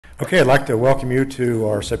Okay, I'd like to welcome you to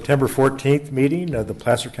our September 14th meeting of the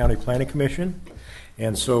Placer County Planning Commission.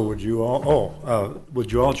 And so would you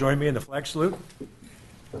all join me in the flag salute?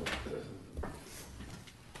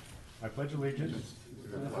 I pledge allegiance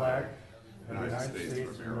to the flag of the United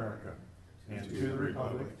States of America and to the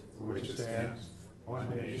republic for which it stands, one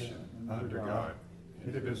nation, under God,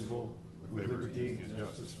 indivisible, with liberty and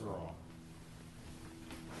justice for all.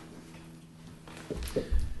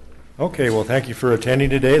 Okay, well, thank you for attending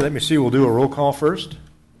today. Let me see, we'll do a roll call first.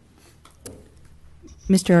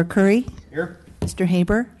 Mr. Curry? Here. Mr.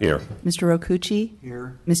 Haber? Here. Mr. Rokucci?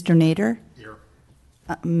 Here. Mr. Nader? Here.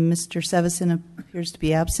 Mr. Sevison appears to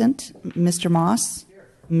be absent. Mr. Moss? Here.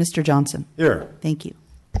 Mr. Johnson? Here. Thank you.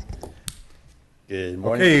 Good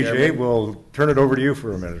morning. Okay, Chairman. Jay, we'll turn it over to you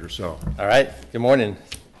for a minute or so. All right. Good morning,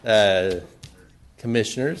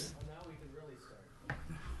 commissioners.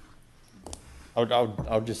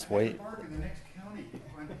 I'll just wait.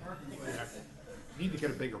 Need to get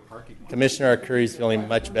a bigger parking lot. Commissioner Curry's feeling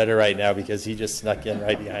much better right now because he just snuck in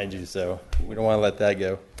right behind you, so we don't want to let that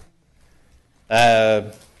go.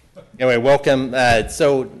 Anyway, welcome.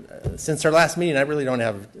 Since our last meeting, I really don't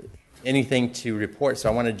have anything to report, so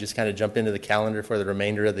I want to just kind of jump into the calendar for the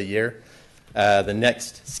remainder of the year. The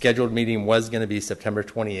next scheduled meeting was going to be September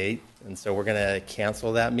 28th, and so we're going to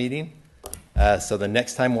cancel that meeting. So the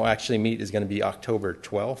next time we'll actually meet is going to be October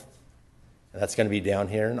 12th. That's going to be down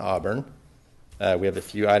here in Auburn. We have a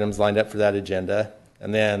few items lined up for that agenda.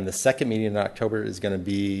 And then the second meeting in October is going to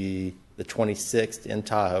be the 26th in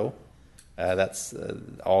Tahoe. That's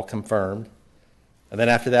all confirmed. And then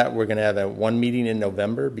after that, we're going to have one meeting in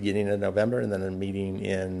November, beginning of November, and then a meeting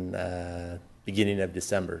in beginning of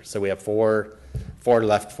December. So we have four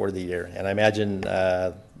left for the year. And I imagine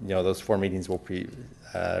those 4 meetings will be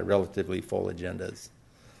relatively full agendas.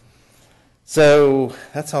 So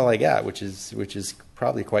that's all I got, which is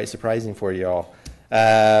probably quite surprising for you all.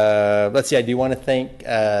 Let's see, I do want to thank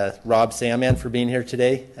Rob Salmon for being here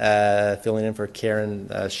today, filling in for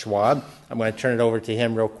Karen Schwab. I'm going to turn it over to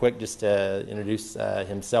him real quick just to introduce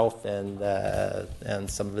himself and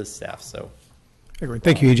some of his staff. So.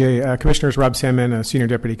 Thank you, EJ. Commissioners, Rob Salmon, Senior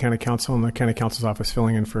Deputy County Counsel in the County Counsel's Office,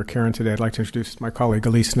 filling in for Karen today. I'd like to introduce my colleague,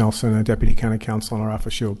 Elise Nelson, a Deputy County Counsel in our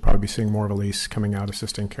office. You'll probably be seeing more of Elise coming out,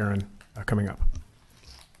 assisting Karen coming up.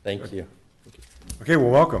 Thank you. Okay,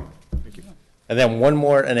 well, welcome. Thank you. And then one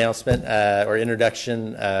more announcement or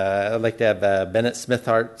introduction. I'd like to have Bennett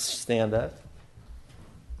Smithhart stand up.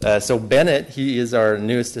 So Bennett, he is our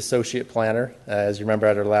newest associate planner. As you remember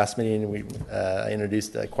at our last meeting, I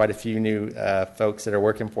introduced quite a few new folks that are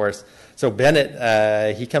working for us. So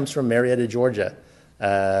Bennett, he comes from Marietta, Georgia,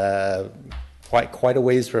 quite a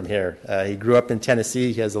ways from here. He grew up in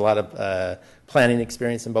Tennessee. He has a lot of planning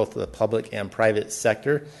experience in both the public and private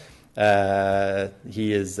sector.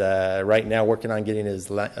 He is right now working on getting his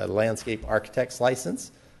landscape architect's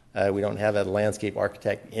license. We don't have a landscape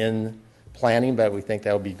architect in planning, but we think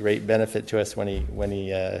that will be great benefit to us when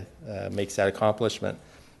he makes that accomplishment.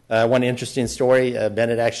 One interesting story,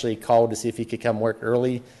 Bennett actually called to see if he could come work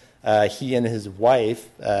early. He and his wife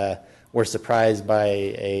were surprised by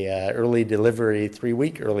a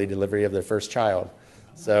 3-week early delivery of their first child.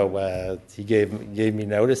 So he gave me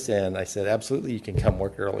notice, and I said, absolutely, you can come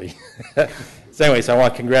work early. So anyway, so I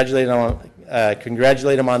want to congratulate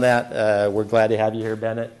him on that. We're glad to have you here,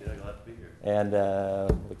 Bennett. And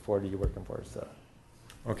look forward to you working for us. So.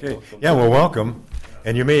 Okay. Yeah, well, welcome.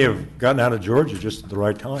 And you may have gotten out of Georgia just at the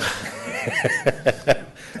right time.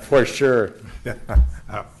 For sure. I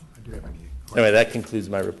do have any Anyway, that concludes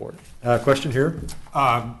my report. Question here?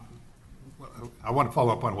 I want to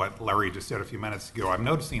follow up on what Larry just said a few minutes ago. I'm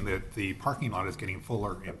noticing that the parking lot is getting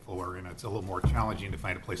fuller and fuller, and it's a little more challenging to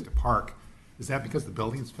find a place to park. Is that because the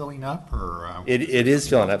building's filling up, or it is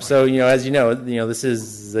filling up? So as you know, this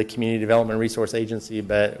is the Community Development Resource Agency,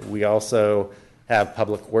 but we also have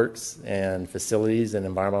Public Works and Facilities and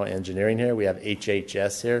Environmental Engineering here. We have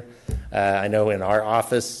HHS here. I know in our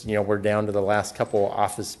office, we're down to the last couple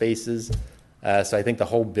office spaces. So I think the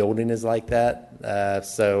whole building is like that.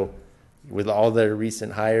 So with all the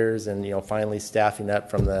recent hires and finally staffing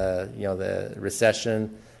up from the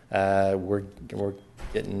recession, we're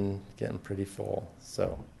getting pretty full.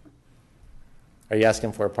 So, are you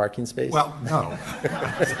asking for a parking space? Well, no.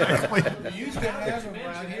 We used to have them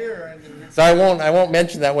around here. So I won't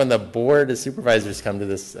mention that when the board of supervisors come to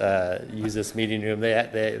this use this meeting room, they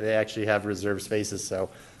actually have reserved spaces. So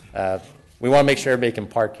we want to make sure everybody can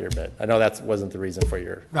park here. But I know that wasn't the reason for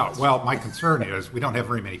your. No. Well, my concern is we don't have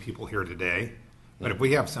very many people here today, but if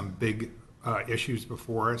we have some big issues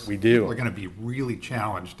before us, we do. We're going to be really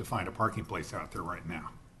challenged to find a parking place out there right now.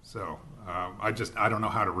 So I don't know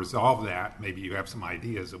how to resolve that. Maybe you have some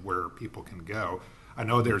ideas of where people can go. I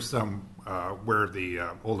know there's some where the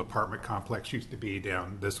old apartment complex used to be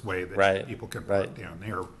down this way that Right, people can park right. down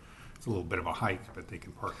there. It's a little bit of a hike, but they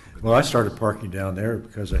can park. Well, I started parking down there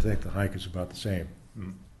because I think the hike is about the same.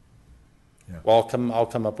 Well, I'll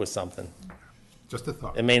come up with something. Just a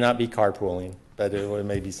thought. It may not be carpooling, but it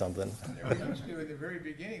may be something. That was used to at the very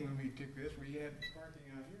beginning when we took this, we had parking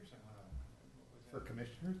out here somehow. For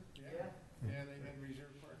commissioners? Yeah, they had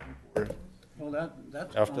reserved parking for it. Well,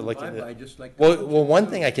 that's I'll have to gone look at bye-bye, it. just like. Well, one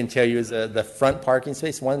thing I can tell you is the front parking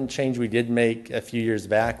space. One change we did make a few years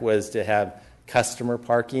back was to have customer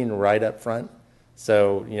parking right up front.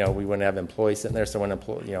 So we wouldn't have employees sitting there. So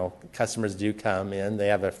when customers do come in, they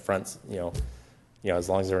have a front. As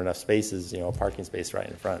long as there are enough spaces, a parking space right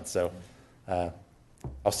in front. So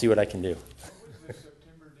I'll see what I can do. What was the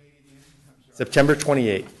September date again? I'm sorry. September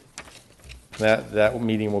 28th. That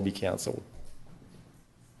meeting will be canceled.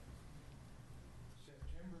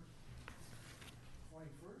 September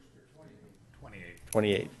 21st or 28th?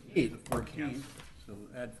 28. 28th. 14, so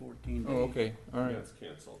add 14 days. Oh, okay, all right. That's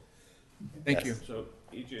canceled. Thank you. So,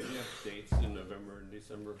 EJ, do you have dates in November and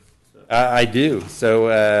December? I do. So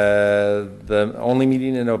the only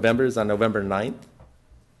meeting in November is on November 9th,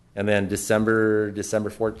 and then December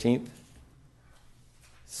 14th.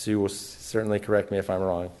 Sue will certainly correct me if I'm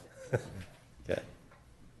wrong. Okay.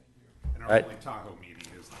 And our Right. only Tahoe meeting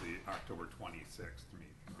is the October 26th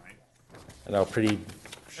meeting, right? I know, pretty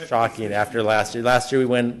shocking after last year. Last year we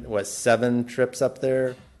went, 7 trips up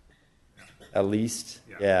there? At least?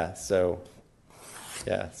 Yeah. So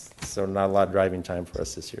not a lot of driving time for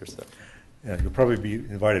us this year. So Yeah, you'll probably be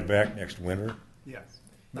invited back next winter, Yes.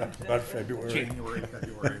 about February. January,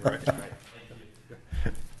 February, right.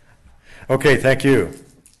 Okay, thank you.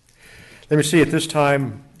 Let me see, at this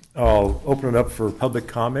time, I'll open it up for public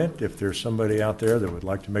comment. If there's somebody out there that would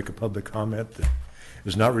like to make a public comment that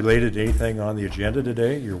is not related to anything on the agenda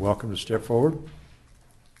today, you're welcome to step forward.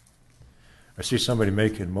 I see somebody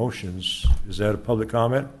making motions. Is that a public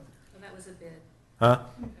comment? Well, that was a bid. Huh?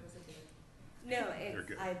 That was a bid. No,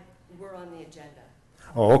 we're on the agenda.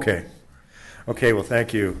 Oh, okay. Okay, well,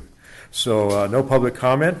 thank you. So no public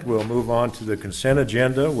comment. We'll move on to the consent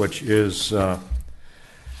agenda, which is a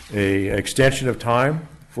extension of time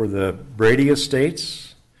for the Brady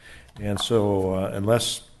Estates. And so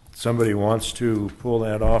unless somebody wants to pull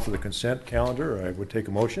that off of the consent calendar, I would take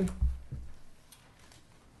a motion.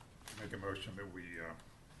 Make a motion that we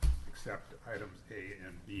accept items A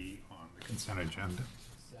and B on the consent agenda.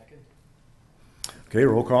 Okay,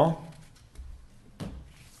 roll call.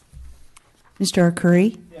 Mr.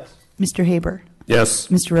 Arcuri? Yes. Mr. Haber? yes.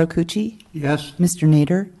 Mr. Rokucci? Yes, Mr.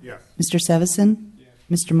 Nader? Yes. Mr. Sevison?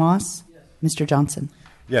 Mr. Moss? Mr. Johnson?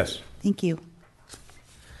 Yes. Thank you.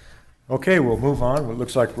 Okay, we'll move on. It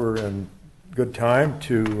looks like we're in good time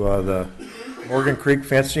to the Morgan Creek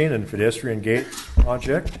Fencing and Pedestrian Gate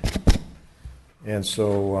Project. And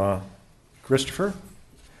so, Christopher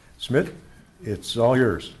Schmidt, it's all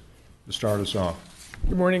yours to start us off.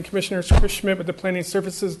 Good morning, Commissioners. Chris Schmidt with the Planning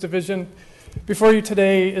Services Division. Before you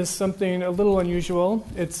today is something a little unusual.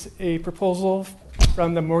 It's a proposal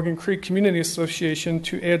from the Morgan Creek Community Association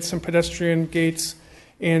to add some pedestrian gates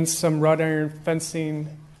and some wrought iron fencing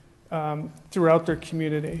throughout their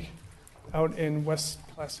community out in West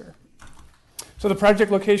Placer. So the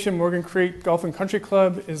project location, Morgan Creek Golf and Country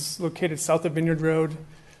Club, is located south of Vineyard Road,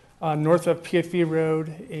 north of PFE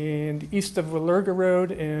Road, and east of Willerga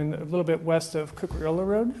Road, and a little bit west of Cucurilla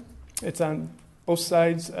Road. It's on both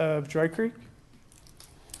sides of Dry Creek.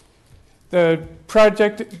 The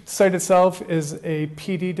project site itself is a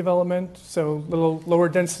PD development, so a little lower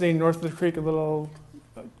density north of the creek, a little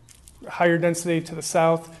higher density to the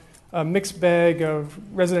south. A mixed bag of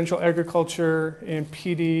residential agriculture and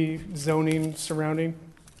PD zoning surrounding.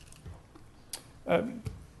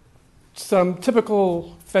 Some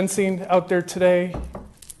typical fencing out there today.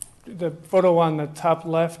 The photo on the top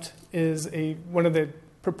left is one of the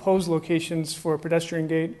proposed locations for a pedestrian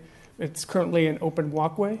gate. It's currently an open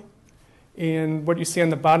walkway. And what you see on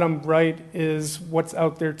the bottom right is what's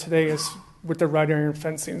out there today is with the wrought iron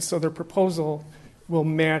fencing. So their proposal will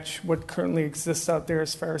match what currently exists out there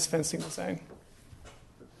as far as fencing design.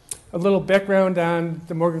 A little background on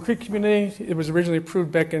the Morgan Creek community. It was originally approved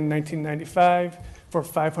back in 1995 for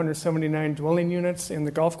 579 dwelling units in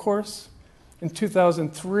the golf course. In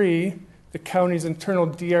 2003, the county's internal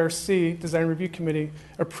DRC, Design Review Committee,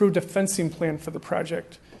 approved a fencing plan for the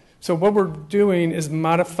project. So what we're doing is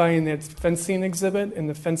modifying that fencing exhibit and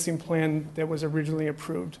the fencing plan that was originally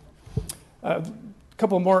approved. A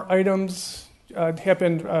couple more items.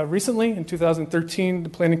 happened recently in 2013. The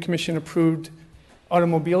Planning Commission approved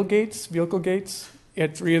automobile gates, vehicle gates,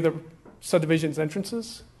 at 3 of the subdivision's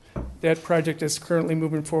entrances. That project is currently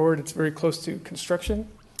moving forward. It's very close to construction.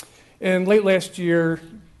 And late last year,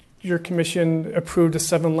 your commission approved a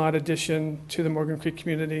 7-lot addition to the Morgan Creek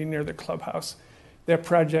community near the clubhouse. That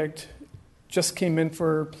project just came in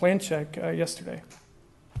for plan check yesterday.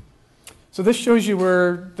 So this shows you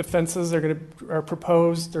where the fences are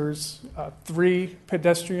proposed. There's 3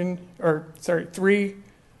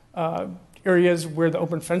 areas where the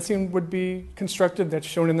open fencing would be constructed. That's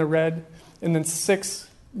shown in the red. And then 6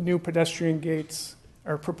 new pedestrian gates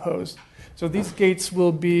are proposed. So these gates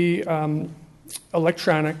will be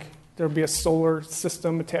electronic. There will be a solar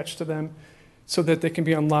system attached to them so that they can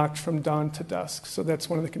be unlocked from dawn to dusk. So that's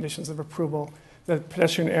one of the conditions of approval, that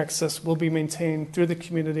pedestrian access will be maintained through the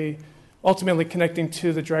community, ultimately connecting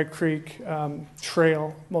to the Dry Creek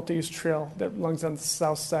trail, multi-use trail that runs on the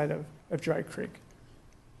south side of Dry Creek.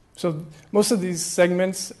 So most of these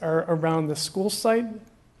segments are around the school site.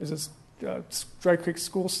 There's a Dry Creek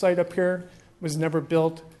school site up here, was never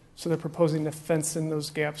built, so they're proposing to fence in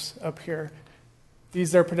those gaps up here.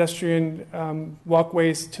 These are pedestrian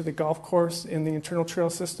walkways to the golf course in the internal trail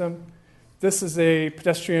system. This is a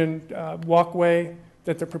pedestrian walkway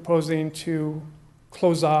that they're proposing to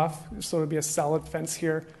close off, so it'll be a solid fence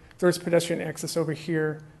here. There's pedestrian access over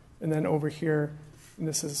here, and then over here, and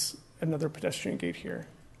this is another pedestrian gate here.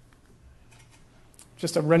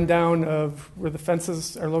 Just a rundown of where the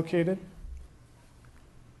fences are located.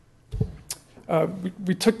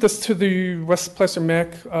 We took this to the West Placer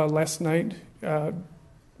MAC last night.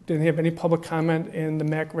 Didn't have any public comment, and the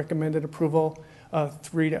MAC recommended approval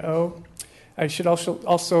 3-0. I should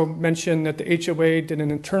also mention that the HOA did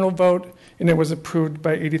an internal vote, and it was approved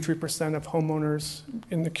by 83% of homeowners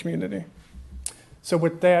in the community. So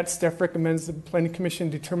with that, staff recommends the Planning Commission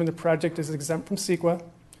determine the project is exempt from CEQA,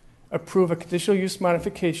 approve a conditional use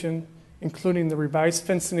modification, including the revised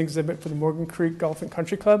fencing exhibit for the Morgan Creek Golf and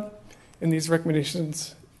Country Club, and these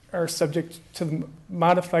recommendations are subject to the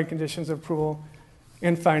modified conditions of approval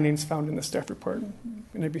and findings found in the staff report.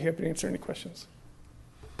 And I'd be happy to answer any questions.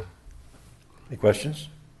 Any questions?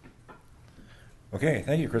 Okay,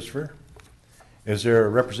 thank you, Christopher. Is there a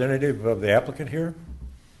representative of the applicant here?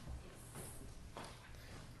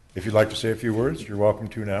 If you'd like to say a few words, you're welcome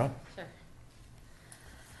to now. Sure.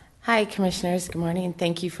 Hi, Commissioners. Good morning.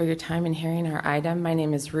 Thank you for your time in hearing our item. My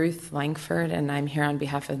name is Ruth Langford, and I'm here on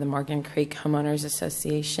behalf of the Morgan Creek Homeowners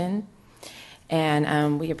Association.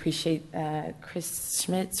 And we appreciate Chris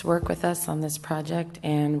Schmidt's work with us on this project,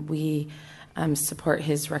 and we support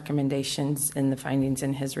his recommendations and the findings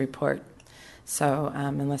in his report. So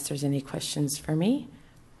unless there's any questions for me.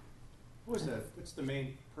 What's the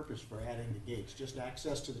main purpose for adding the gates? Just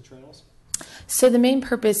access to the trails? So the main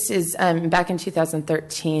purpose is back in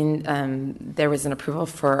 2013, there was an approval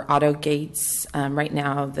for auto gates. Right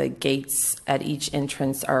now, the gates at each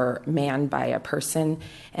entrance are manned by a person,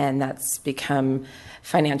 and that's become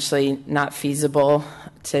financially not feasible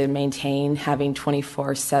to maintain having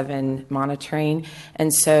 24/7 monitoring.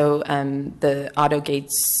 And so the auto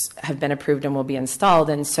gates have been approved and will be installed.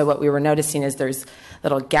 And so what we were noticing is there's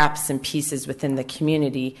little gaps and pieces within the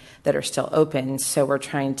community that are still open. So we're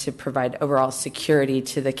trying to provide overall security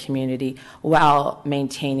to the community while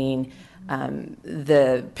maintaining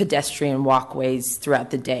the pedestrian walkways throughout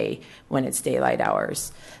the day when it's daylight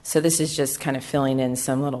hours. So this is just kind of filling in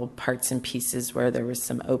some little parts and pieces where there was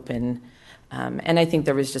some open, and I think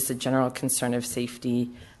there was just a general concern of safety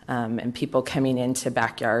and people coming into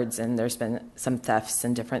backyards, and there's been some thefts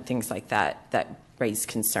and different things like that that raised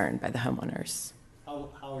concern by the homeowners.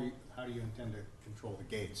 How do you intend to control the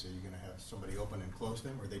gates? Are you going to have somebody open and close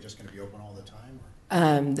them, or are they just going to be open all the time?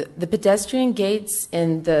 The pedestrian gates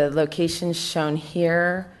in the locations shown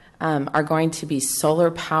here are going to be solar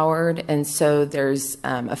powered, and so there's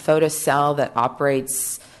a photocell that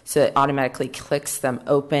operates so it automatically clicks them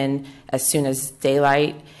open as soon as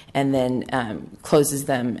daylight and then closes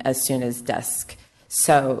them as soon as dusk.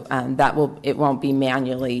 So it won't be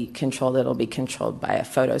manually controlled, it'll be controlled by a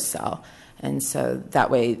photocell. And so that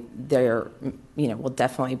way will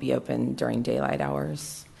definitely be open during daylight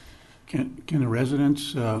hours. Can the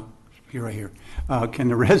residents, can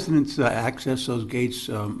the residents access those gates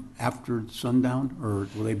after sundown, or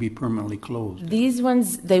will they be permanently closed? These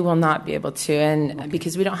ones, they will not be able to, and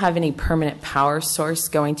because we don't have any permanent power source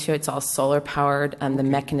going to it, it's all solar powered, and the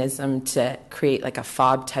mechanism to create like a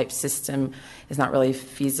fob type system is not really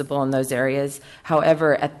feasible in those areas.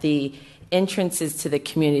 However, at the entrances to the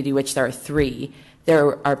community, which there are 3,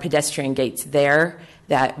 there are pedestrian gates there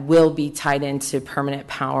that will be tied into permanent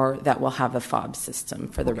power that will have a fob system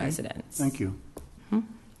for the residents. Thank you.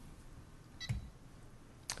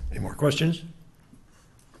 Any more questions?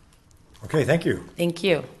 Okay, thank you. Thank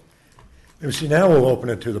you. See, now we'll open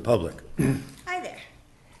it to the public. Hi there.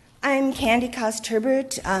 I'm Candy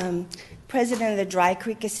Kost-Herbert, president of the Dry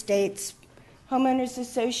Creek Estates Homeowners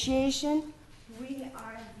Association. We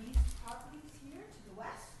are these properties here to the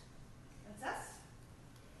west. That's us.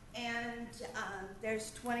 And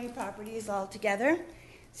there's 20 properties altogether.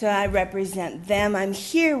 So I represent them. I'm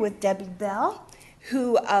here with Debbie Bell,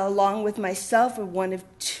 who, along with myself, are one of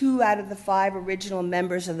 2 out of the 5 original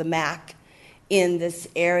members of the MAC in this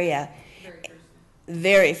area.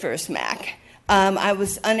 Very first MAC. I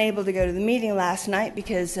was unable to go to the meeting last night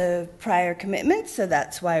because of prior commitments, so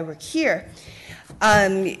that's why we're here.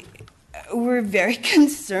 We're very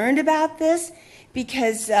concerned about this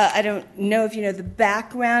because I don't know if you know the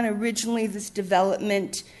background. Originally, this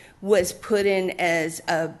development was put in as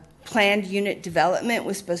a planned unit development,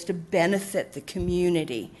 was supposed to benefit the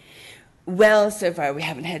community. Well, so far we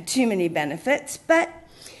haven't had too many benefits, but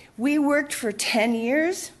we worked for 10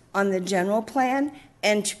 years on the general plan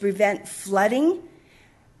and to prevent flooding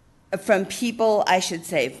from people, I should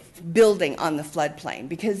say, building on the floodplain.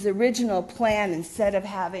 Because the original plan, instead of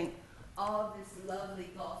having all this lovely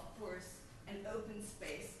golf course and open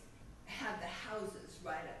space, had the houses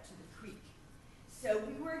right up to the creek. So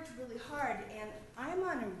we worked really hard, and I'm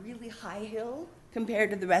on a really high hill compared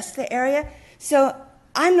to the rest of the area, so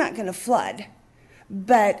I'm not going to flood.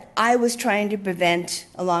 But I was trying to prevent,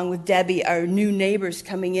 along with Debbie, our new neighbors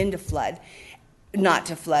coming into flood. Not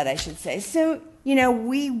to flood, I should say. So, you know,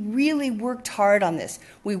 we really worked hard on this.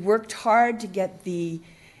 We worked hard to get the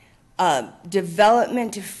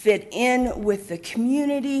development to fit in with the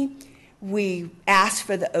community. We asked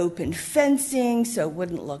for the open fencing so it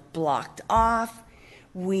wouldn't look blocked off.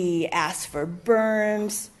 We asked for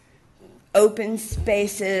berms, open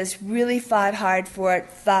spaces, really fought hard for it,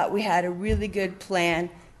 thought we had a really good plan.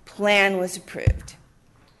 Plan was approved.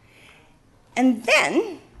 And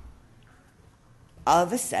then, all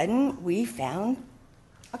of a sudden, we found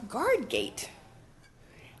a guard gate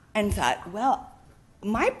and thought, well,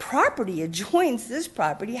 my property adjoins this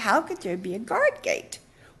property. How could there be a guard gate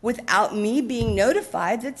without me being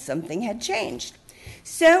notified that something had changed?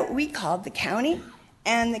 So we called the county,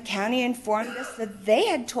 and the county informed us that they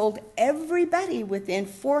had told everybody within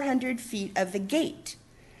 400 feet of the gate.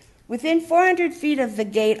 Within 400 feet of the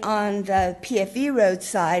gate on the PFE road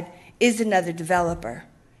side is another developer.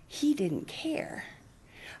 He didn't care.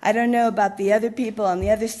 I don't know about the other people on the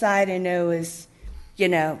other side. I know is, you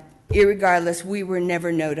know, irregardless, we were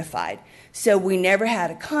never notified. So we never had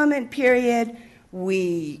a comment period.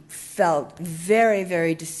 We felt very,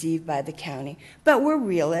 very deceived by the county. But we're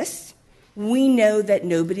realists. We know that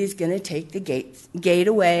nobody's going to take the gate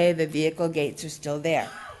away. The vehicle gates are still there.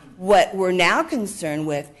 What we're now concerned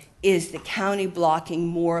with is the county blocking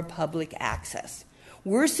more public access.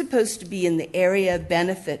 We're supposed to be in the area of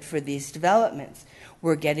benefit for these developments.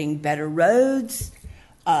 We're getting better roads,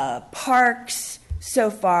 parks. So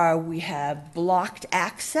far, we have blocked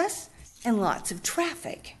access and lots of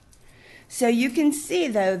traffic. So you can see,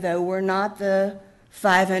 though we're not the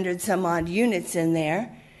 500 some odd units in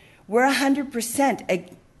there, we're 100%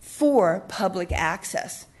 for public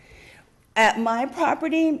access. At my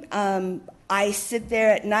property, I sit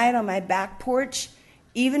there at night on my back porch.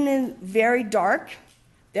 Even in very dark,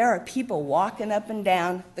 there are people walking up and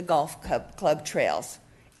down the golf club trails.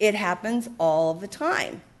 It happens all the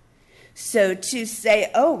time. So to say,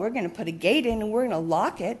 oh, we're going to put a gate in and we're going to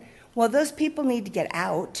lock it, well, those people need to get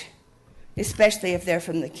out, especially if they're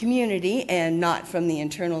from the community and not from the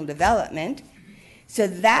internal development. So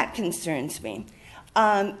that concerns me.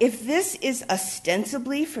 If this is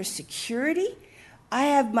ostensibly for security, I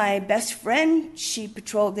have my best friend. She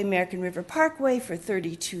patrolled the American River Parkway for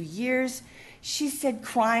 32 years. She said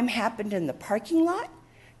crime happened in the parking lot.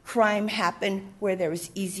 Crime happened where there was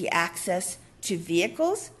easy access to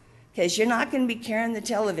vehicles, because you're not going to be carrying the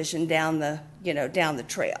television down the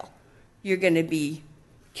trail. You're going to be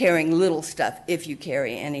carrying little stuff if you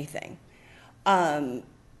carry anything.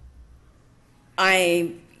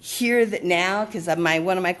 I hear that now, because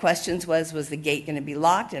one of my questions was the gate going to be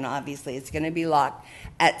locked? And obviously it's going to be locked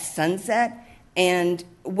at sunset. And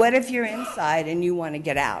what if you're inside and you want to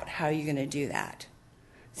get out? How are you going to do that?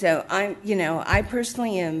 So I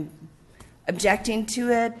personally am objecting to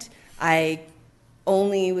it. I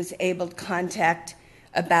only was able to contact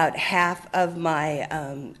about half of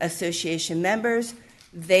my association members.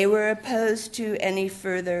 They were opposed to any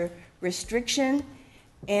further restriction.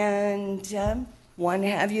 And want to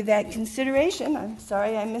have you that consideration. I'm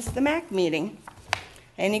sorry I missed the MAC meeting.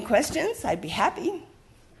 Any questions? I'd be happy.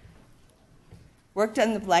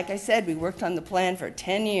 Like I said, we worked on the plan for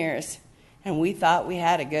 10 years, and we thought we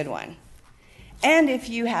had a good one. And if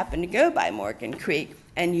you happen to go by Morgan Creek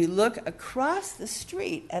and you look across the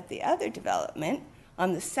street at the other development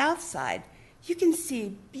on the south side, you can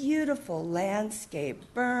see beautiful landscape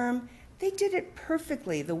berm. They did it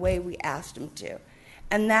perfectly the way we asked them to.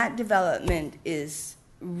 And that development is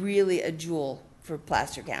really a jewel for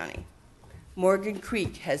Placer County. Morgan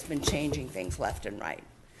Creek has been changing things left and right.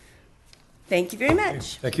 Thank you very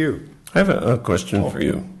much. Thank you. I have a question for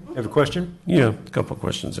you. You have a question? Yeah, a couple of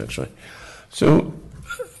questions, actually. So,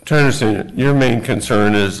 trying to understand, your main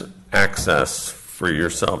concern is access for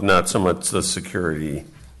yourself, not so much the security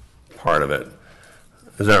part of it.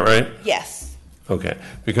 Is that right? Yes. Okay,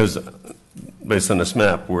 because based on this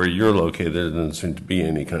map, where you're located, there doesn't seem to be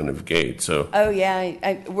any kind of gate, so. Oh,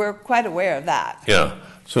 yeah, we're quite aware of that. Yeah,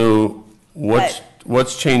 so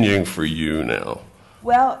what's changing for you now?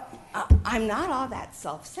 Well, I'm not all that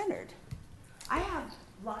self-centered. I have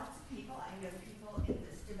lots of people. I know people in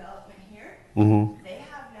this development here. Mm-hmm. They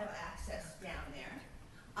have no access down there.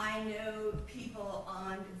 I know people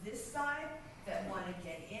on this side that want to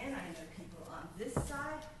get in. I know people on this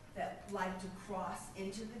side that like to cross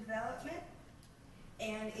into the development.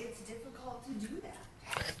 And it's difficult to do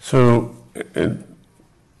that. So, am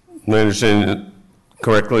I understanding it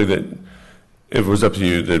correctly that if it was up to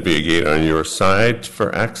you, there'd be a gate on your side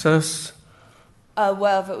for access?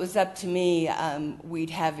 Well, if it was up to me,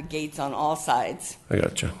 we'd have gates on all sides. I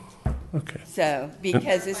gotcha. Okay. So,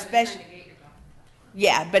 because especially,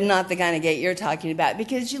 yeah, but not the kind of gate you're talking about.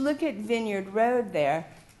 Because you look at Vineyard Road there,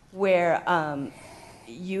 where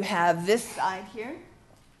you have this side here.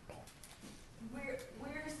 Where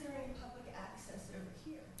is there any public access over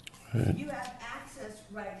here? You have access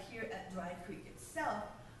right here at Dry Creek itself.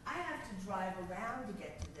 I have to drive around to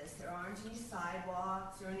get to this. There aren't any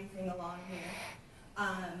sidewalks or anything along here.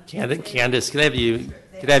 Candace, could I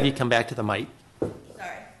have you come back to the mic?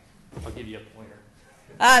 Sorry. I'll give you a pointer.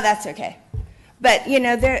 That's okay. But, you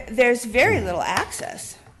know, there's very little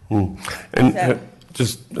access. And So-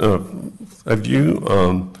 have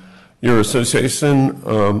you, your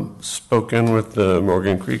association, spoken with the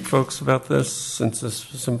Morgan Creek folks about this since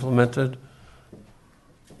this was implemented?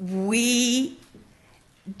 We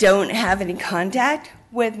don't have any contact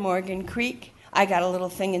with Morgan Creek. I got a little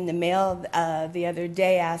thing in the mail the other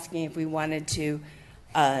day asking if we wanted to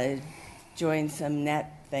join some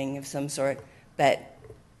net thing of some sort, but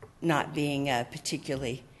not being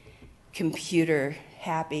particularly computer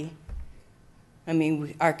happy. I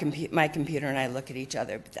mean, my computer and I look at each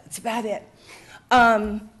other, but that's about it.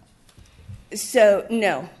 So,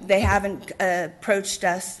 no, they haven't approached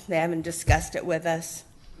us. They haven't discussed it with us.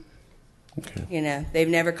 Okay. You know, they've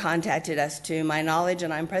never contacted us to my knowledge,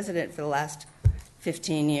 and I'm president for the last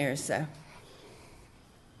 15 years, so.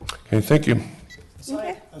 Okay, thank you.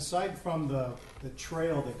 Aside from the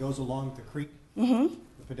trail that goes along the creek, Mm-hmm.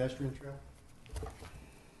 the pedestrian trail,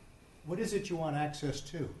 what is it you want access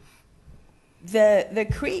to? The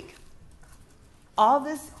creek, all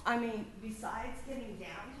this, I mean, besides getting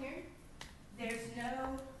down here, there's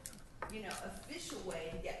no, you know, official way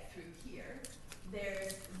to get through here.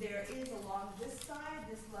 There is along this side,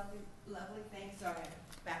 this lovely thing, sorry,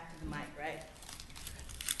 back to the mic, right?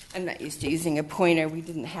 I'm not used to using a pointer. We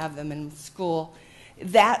didn't have them in school.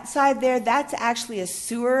 That side there, that's actually a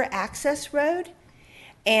sewer access road,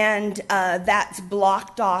 and that's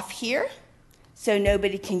blocked off here, so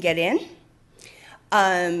nobody can get in.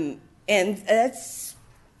 And that's,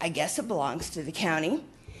 I guess it belongs to the county.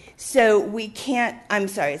 So we can't, I'm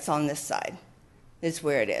sorry, it's on this side. This is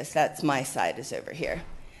where it is. That's my side is over here.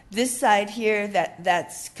 This side here,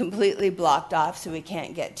 that's completely blocked off, so we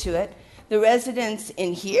can't get to it. The residents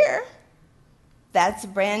in here, that's a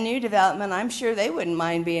brand new development. I'm sure they wouldn't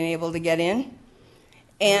mind being able to get in.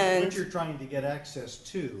 And what you're trying to get access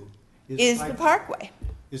to is the parkway.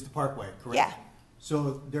 Is the parkway, correct? Yeah.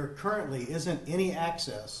 So there currently isn't any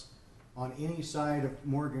access on any side of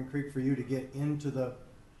Morgan Creek for you to get into the,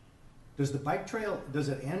 does the bike trail, does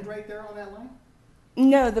it end right there on that line?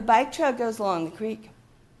 No, the bike trail goes along the creek,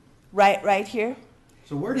 right here.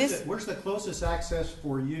 So where's the closest access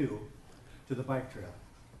for you to the bike trail?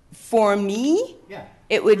 For me, Yeah.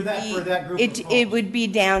 it would For that group of it would be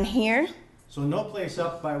down here. So no place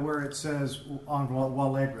up by where it says on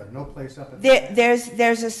Walegra, no place up at the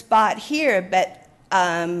There's a spot here, but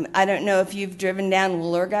I don't know if you've driven down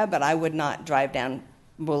Woolurga, but I would not drive down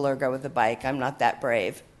Woolurga with a bike. I'm not that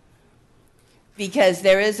brave. Because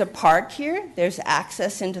there is a park here, there's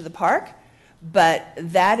access into the park, but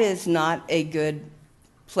that is not a good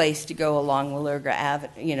place to go along Willerga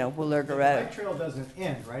Avenue, Willerga The Road. bike trail doesn't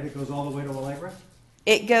end, right? It goes all the way to Allegra?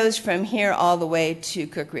 It goes from here all the way to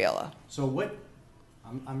Cucurilla. So what,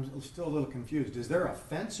 I'm still a little confused. Is there a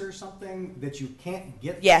fence or something that you can't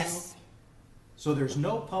get through? Yes. So there's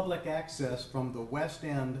no public access from the west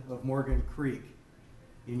end of Morgan Creek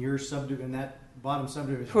in your in that bottom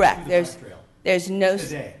subdivision Correct. to the bike trail? There's no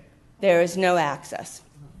Today? There is no access.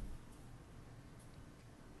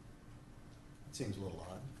 It seems a little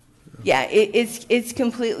odd. Yeah, it's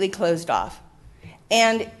completely closed off.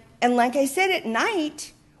 And like I said, at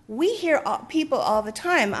night, we hear people all the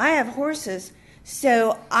time. I have horses,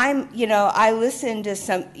 so I listen to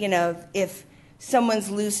some, if someone's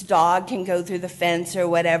loose dog can go through the fence or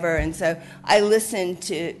whatever, and so I listen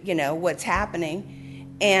to, what's happening.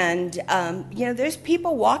 And, there's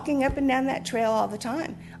people walking up and down that trail all the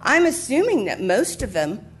time. I'm assuming that most of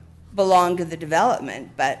them belong to the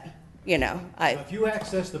development, but, If you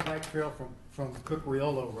access the bike trail from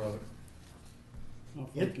Cucuriolo Road,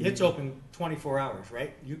 it's open 24 hours,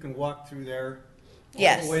 right? You can walk through there all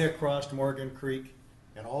Yes. the way across Morgan Creek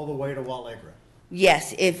and all the way to Wallegra.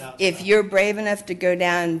 yes, if you're brave enough to go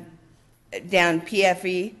down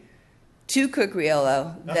PFE to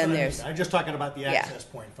Cucuriolo, That's then what I there's... mean. I'm just talking about the Yeah. access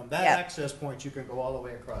point. From that Yeah. access point, you can go all the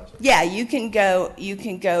way across. Yeah, you can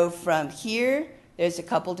go from here. There's a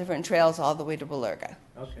couple different trails all the way to Willerga.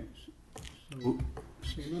 Okay. So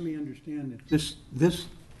let me understand that this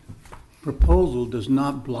proposal does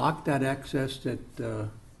not block that access that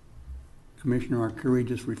Commissioner Arcuri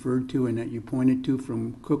just referred to and that you pointed to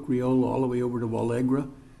from Cucuriolo all the way over to Wallegra.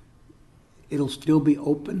 It'll still be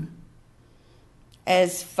open?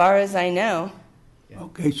 As far as I know,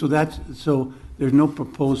 Okay, so there's no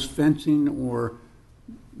proposed fencing or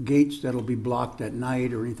gates that'll be blocked at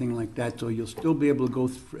night or anything like that, so you'll still be able to go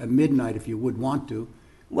at midnight if you would want to.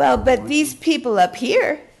 well, but these people up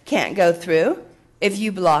here can't go through if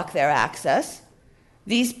you block their access.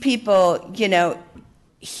 These people,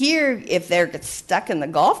 here, if they're stuck in the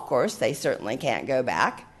golf course, they certainly can't go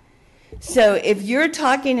back. So if you're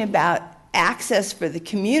talking about access for the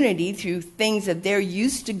community through things that they're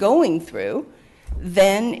used to going through,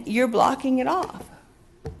 then you're blocking it off.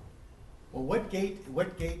 Well, what gate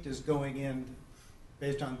is going in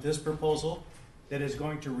based on this proposal that is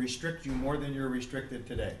going to restrict you more than you're restricted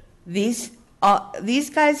today? These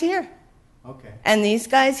guys here. Okay. And these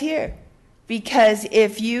guys here. Because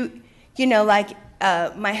if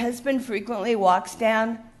my husband frequently walks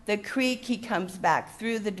down the creek, he comes back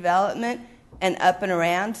through the development and up and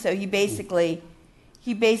around. So he basically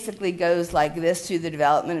goes like this through the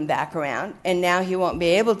development and back around. And now he won't be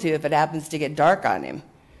able to if it happens to get dark on him.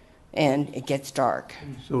 And it gets dark.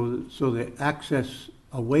 So the access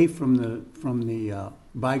away from the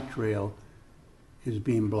bike trail is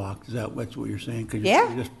being blocked. That's what you're saying? 'Cause Yeah.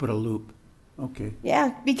 you just put a loop. Okay.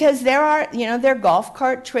 Yeah, because there are golf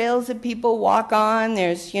cart trails that people walk on.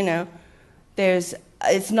 It's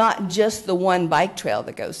not just the one bike trail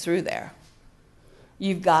that goes through there.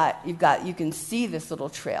 You can see this little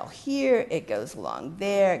trail here. It goes along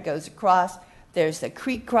there. It goes across. There's the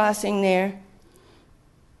creek crossing there.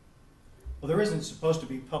 Well, there isn't supposed to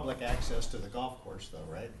be public access to the golf course,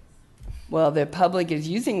 though, right? Well, the public is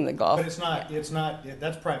using the golf. But it's not,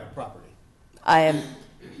 that's private property.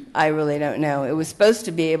 I really don't know. It was supposed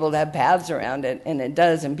to be able to have paths around it, and it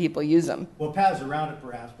does, and people use them. Well, paths around it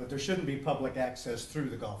perhaps, but there shouldn't be public access through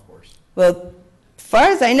the golf course. Well, as far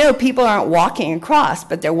as I know, people aren't walking across,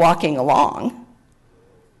 but they're walking along.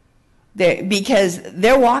 Because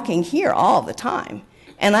they're walking here all the time.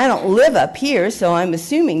 And I don't live up here, so I'm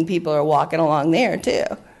assuming people are walking along there too.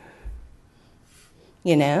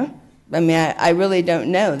 I really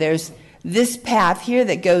don't know. There's this path here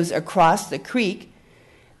that goes across the creek.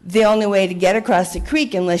 The only way to get across the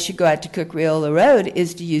creek, unless you go out to Cucurilla Road,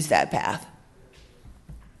 is to use that path.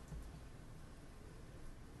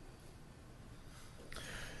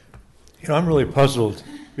 I'm really puzzled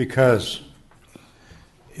because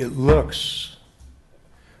it looks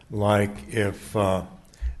like if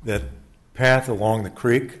that path along the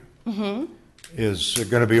creek is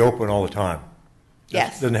going to be open all the time.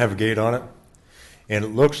 Yes. It doesn't have a gate on it. And it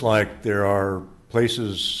looks like there are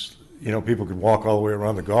places, people could walk all the way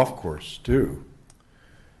around the golf course too.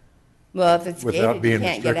 Well, if it's without gated, you being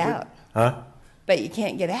can't get restricted. out. Huh? But you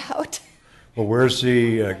can't get out. Well, where's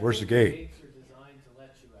the gate? Gates are designed to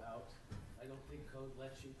let you out. I don't think code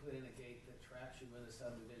lets you put in a gate that traps you in a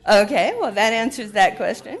subdivision. Okay, well, that answers that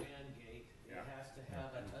question. It has to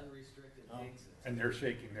have an unrestricted exit. And they're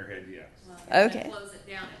shaking their head yes. Okay. Close it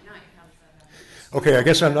down at night. How does that happen? Okay, I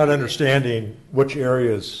guess I'm not understanding which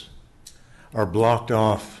areas are blocked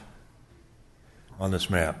off on this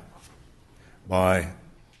map by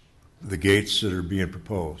the gates that are being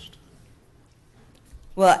proposed?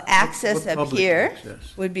 Well, access up public here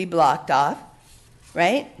access? would be blocked off,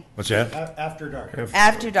 right? What's that? After dark.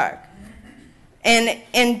 After dark.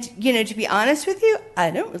 And you know, to be honest with you,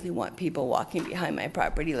 I don't really want people walking behind my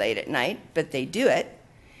property late at night, but they do it.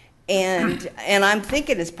 And I'm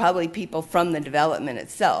thinking it's probably people from the development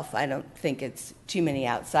itself. I don't think it's too many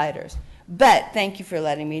outsiders. But thank you for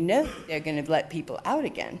letting me know that they're going to let people out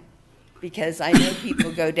again, because I know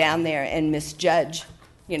people go down there and misjudge,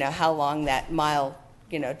 you know, how long that mile,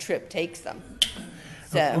 you know, trip takes them.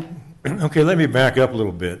 So. Okay, let me back up a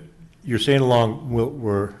little bit. You're saying along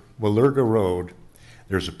Willerga Road,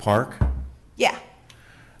 there's a park? Yeah.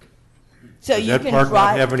 So Does you that can park not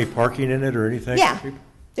drive. have any parking in it or anything? Yeah, for people?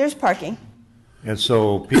 there's parking. And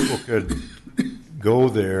so people could go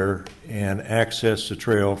there and access the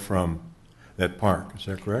trail from that park, is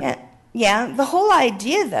that correct? Yeah, the whole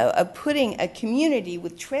idea, though, of putting a community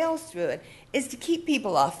with trails through it is to keep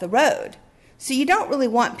people off the road. So you don't really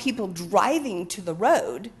want people driving to the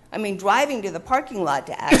road, driving to the parking lot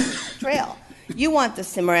to access the trail. You want the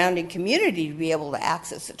surrounding community to be able to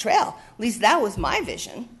access the trail. At least that was my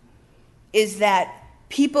vision, is that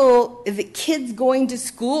the kids going to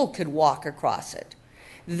school could walk across it.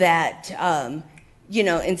 That,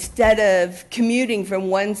 instead of commuting from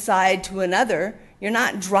one side to another, you're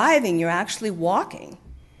not driving, you're actually walking.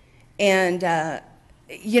 And, that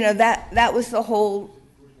was the whole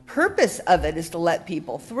purpose of it, is to let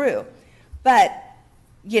people through. But,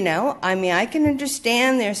 I can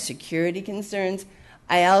understand there's security concerns.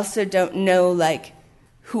 I also don't know,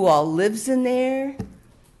 who all lives in there,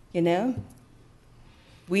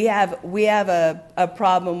 We have a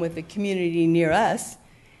problem with the community near us,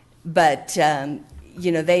 but,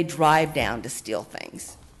 they drive down to steal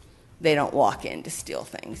things. They don't walk in to steal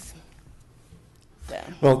things. So.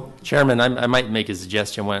 Well, Chairman, I might make a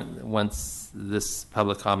suggestion once this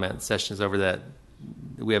public comment session is over, that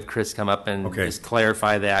we have Chris come up and just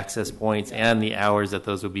clarify the access points and the hours that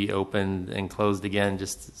those will be opened and closed again,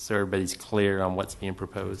 just so everybody's clear on what's being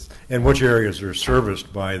proposed. And which areas are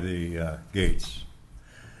serviced by the gates?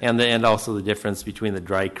 And also the difference between the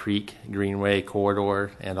Dry Creek Greenway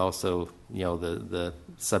corridor and also, the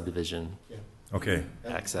subdivision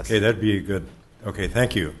access. Okay, that'd be good. Okay,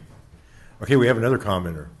 thank you. Okay, we have another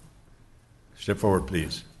commenter. Step forward,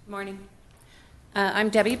 please. Morning. I'm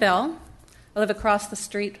Debbie Bell. I live across the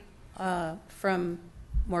street from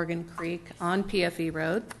Morgan Creek on PFE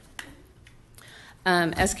Road.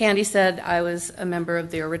 As Candy said, I was a member of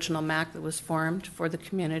the original MAC that was formed for the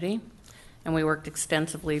community, and we worked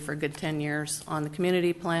extensively for a good 10 years on the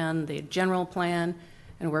community plan, the general plan,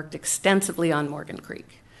 and worked extensively on Morgan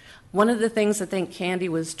Creek. One of the things I think Candy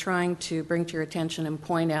was trying to bring to your attention and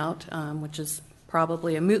point out, which is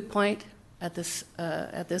probably a moot point at this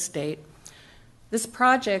date, this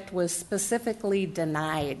project was specifically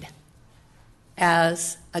denied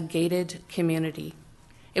as a gated community.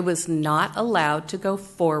 It was not allowed to go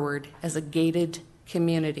forward as a gated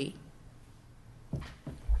community.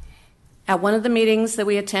 At one of the meetings that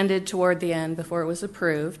we attended toward the end before it was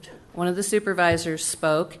approved, one of the supervisors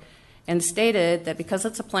spoke and stated that because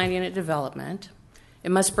it's a planned unit development,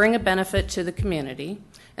 it must bring a benefit to the community,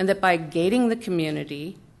 and that by gating the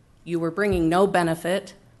community, you were bringing no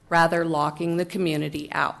benefit, rather locking the community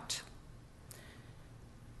out.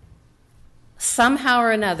 Somehow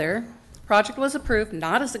or another, the project was approved,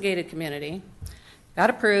 not as a gated community, got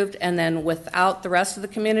approved, and then without the rest of the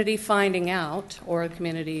community finding out, or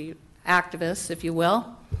community activists, if you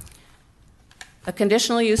will, a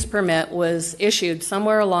conditional use permit was issued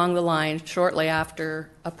somewhere along the line shortly after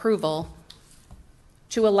approval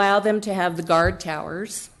to allow them to have the guard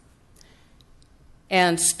towers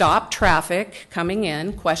and stop traffic coming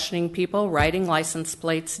in, questioning people, writing license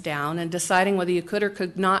plates down, and deciding whether you could or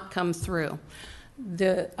could not come through.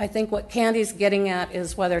 I think what Candy's getting at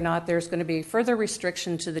is whether or not there's going to be further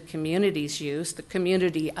restriction to the community's use, the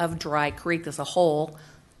community of Dry Creek as a whole,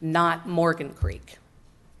 not Morgan Creek.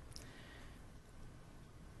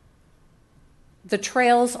 The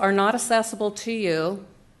trails are not accessible to you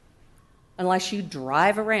unless you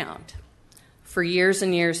drive around. For years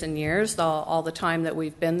and years and years, all the time that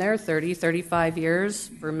we've been there, 30, 35 years,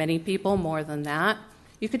 for many people more than that,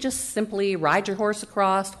 you could just simply ride your horse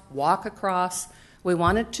across, walk across. We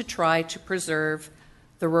wanted to try to preserve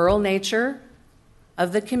the rural nature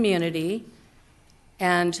of the community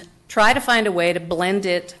and try to find a way to blend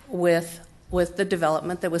it with the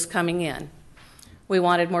development that was coming in. We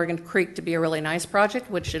wanted Morgan Creek to be a really nice project,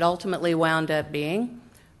 which it ultimately wound up being,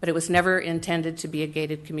 but it was never intended to be a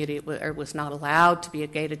gated community, or was not allowed to be a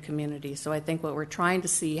gated community. So I think what we're trying to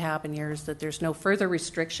see happen here is that there's no further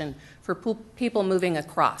restriction for people moving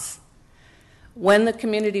across. When the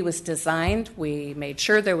community was designed, we made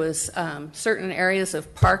sure there was certain areas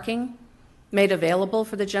of parking made available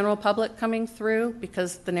for the general public coming through,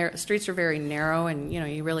 because the streets are very narrow and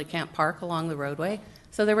you really can't park along the roadway.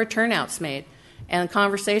 So there were turnouts made, and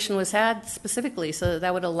conversation was had specifically so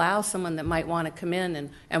that would allow someone that might want to come in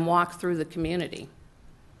and walk through the community.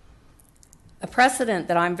 A precedent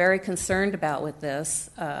that I'm very concerned about with this,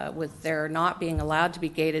 with there not being allowed to be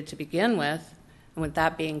gated to begin with, and with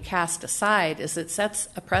that being cast aside, is it sets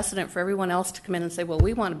a precedent for everyone else to come in and say, well,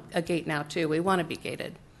 we want a gate now too, we want to be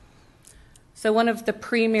gated. So one of the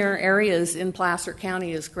premier areas in Placer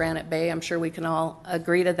County is Granite Bay. I'm sure we can all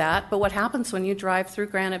agree to that. But what happens when you drive through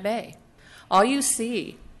Granite Bay? All you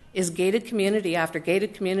see is gated community after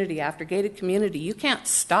gated community after gated community. You can't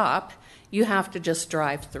stop. You have to just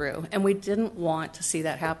drive through. And we didn't want to see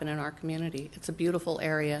that happen in our community. It's a beautiful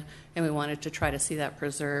area, and we wanted to try to see that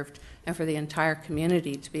preserved and for the entire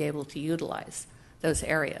community to be able to utilize those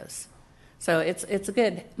areas. So it's a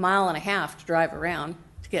good 1.5 miles to drive around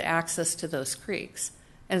to get access to those creeks.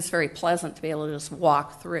 And it's very pleasant to be able to just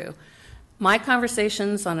walk through. My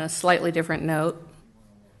conversations, on a slightly different note,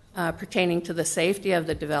 pertaining to the safety of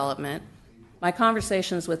the development, my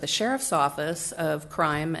conversations with the sheriff's office of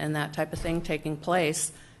crime and that type of thing taking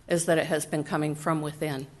place is that it has been coming from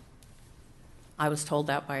within. I was told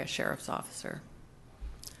that by a sheriff's officer.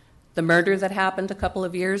 The murder that happened a couple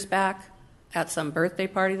of years back at some birthday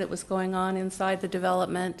party that was going on inside the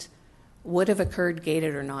development would have occurred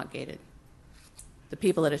gated or not gated. The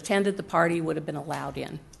people that attended the party would have been allowed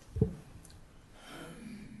in.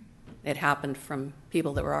 It happened from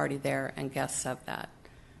people that were already there and guests of that.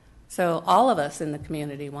 So all of us in the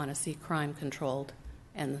community want to see crime controlled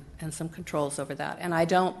and some controls over that. And I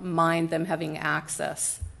don't mind them having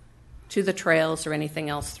access to the trails or anything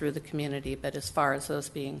else through the community, but as far as those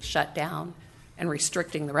being shut down and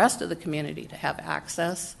restricting the rest of the community to have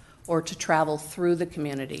access or to travel through the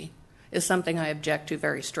community is something I object to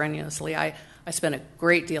very strenuously. I spent a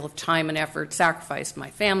great deal of time and effort, sacrificed my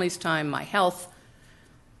family's time, my health,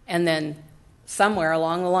 and then somewhere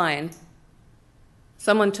along the line,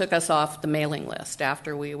 someone took us off the mailing list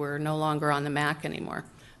after we were no longer on the MAC anymore.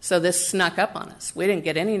 So this snuck up on us. We didn't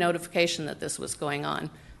get any notification that this was going on.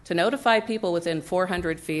 To notify people within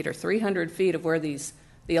 400 feet or 300 feet of where the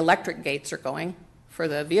electric gates are going for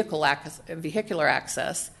the vehicular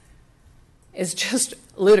access is just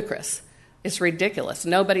ludicrous. It's ridiculous.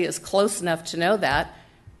 Nobody is close enough to know that,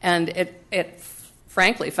 and it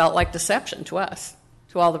frankly felt like deception to us,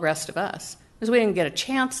 to all the rest of us, because we didn't get a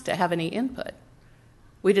chance to have any input.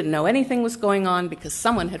 We didn't know anything was going on because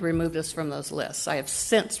someone had removed us from those lists. I have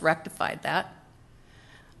since rectified that.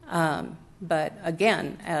 But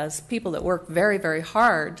again, as people that work very, very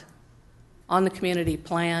hard on the community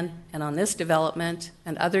plan and on this development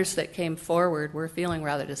and others that came forward, we're feeling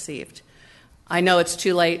rather deceived. I know it's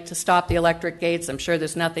too late to stop the electric gates. I'm sure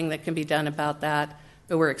there's nothing that can be done about that,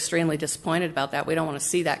 but we're extremely disappointed about that. We don't want to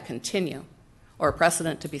see that continue or a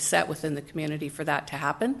precedent to be set within the community for that to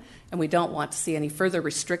happen, and we don't want to see any further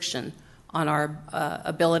restriction on our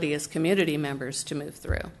ability as community members to move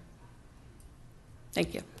through.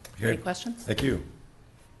 Thank you. Okay. Any questions? Thank you.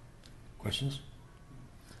 Questions?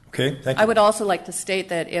 Okay, thank you. I would also like to state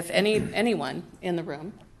that if anyone in the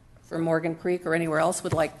room from Morgan Creek or anywhere else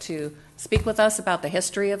would like to speak with us about the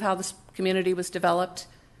history of how this community was developed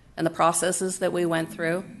and the processes that we went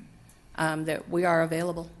through, that we are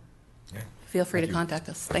available. Okay. Feel free to contact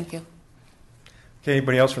us. Thank you. Okay,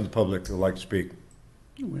 anybody else from the public who would like to speak?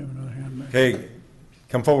 We have another hand back. Okay,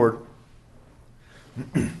 come forward.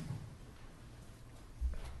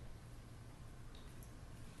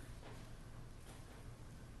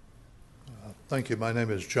 Thank you. My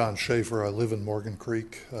name is John Schaefer. I live in Morgan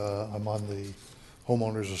Creek. I'm on the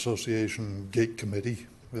Homeowners Association Gate Committee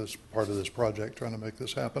as part of this project, trying to make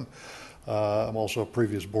this happen. I'm also a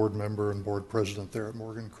previous board member and board president there at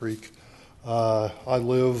Morgan Creek. I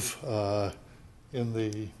live in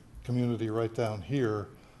the community right down here.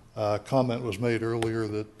 Comment was made earlier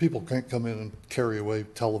that people can't come in and carry away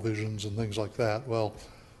televisions and things like that. Well,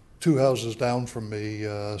 2 houses down from me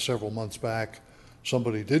several months back,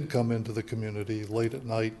 somebody did come into the community late at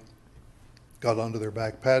night, got onto their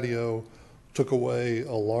back patio, took away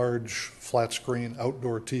a large flat screen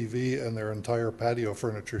outdoor TV and their entire patio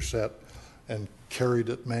furniture set and carried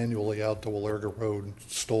it manually out to Walerga Road and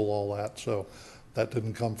stole all that. So that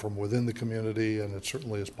didn't come from within the community, and it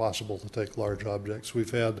certainly is possible to take large objects.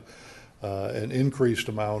 We've had an increased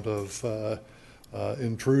amount of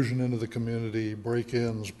intrusion into the community,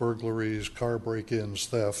 break-ins, burglaries, car break-ins,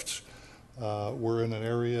 thefts. We're in an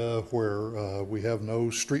area where we have no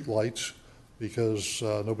street lights because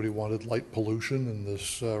nobody wanted light pollution in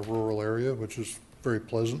this rural area, which is very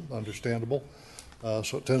pleasant, understandable.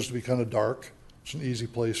 So it tends to be kind of dark. It's an easy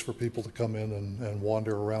place for people to come in and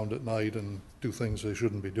wander around at night and do things they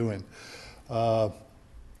shouldn't be doing.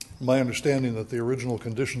 My understanding that the original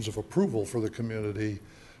conditions of approval for the community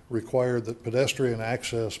required that pedestrian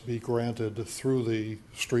access be granted through the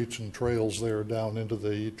streets and trails there down into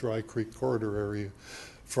the Dry Creek corridor area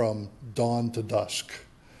from dawn to dusk.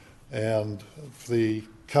 And the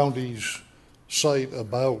county's site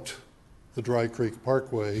about the Dry Creek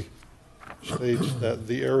Parkway states that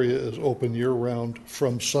the area is open year-round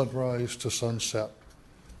from sunrise to sunset,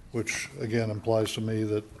 which again implies to me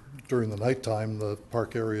that during the nighttime the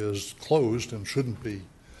park area is closed and shouldn't be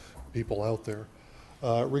people out there.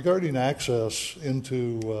 Regarding access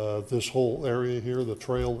into this whole area here, the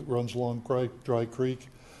trail that runs along Dry Creek,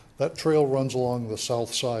 that trail runs along the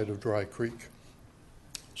south side of Dry Creek.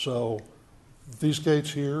 So these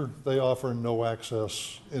gates here, they offer no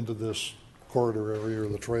access into this corridor area or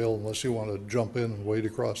the trail unless you want to jump in and wade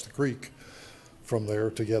across the creek from there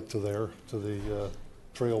to get to there, to the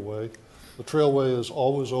trailway. The trailway is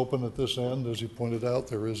always open at this end. As you pointed out,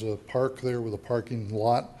 there is a park there with a parking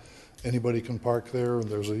lot. Anybody can park there, and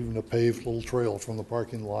there's even a paved little trail from the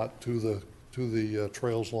parking lot to the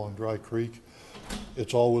trails along Dry Creek.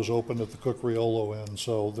 It's always open at the Cook-Riolo end,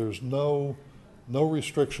 so there's no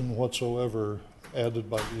restriction whatsoever added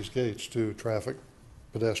by these gates to traffic,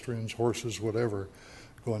 pedestrians, horses, whatever,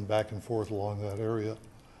 going back and forth along that area.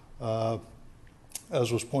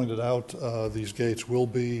 As was pointed out, these gates will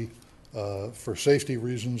be, for safety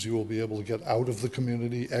reasons, you will be able to get out of the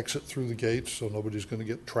community, exit through the gates, so nobody's going to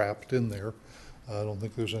get trapped in there. I don't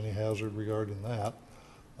think there's any hazard regarding that.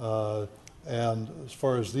 And as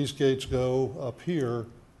far as these gates go up here,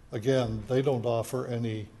 again, they don't offer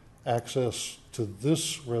any access to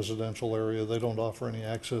this residential area. They don't offer any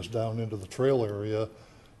access down into the trail area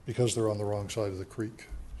because they're on the wrong side of the creek.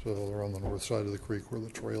 So they're on the north side of the creek where the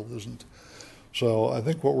trail isn't. So I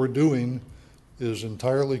think what we're doing is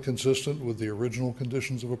entirely consistent with the original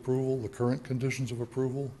conditions of approval, the current conditions of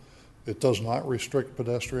approval. It does not restrict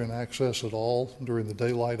pedestrian access at all during the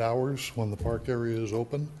daylight hours when the park area is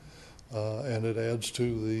open, and it adds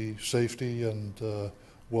to the safety and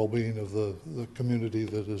well-being of the community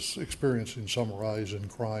that is experiencing some rise in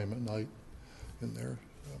crime at night in there.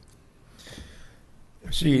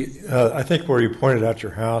 See, I think where you pointed out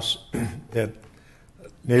your house, that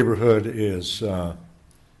neighborhood is kind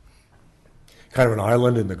of an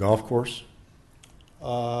island in the golf course.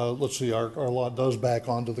 Let's see, our lot does back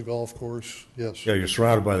onto the golf course, yes. Yeah, you're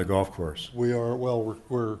surrounded by the golf course. We are, well,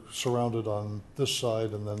 we're surrounded on this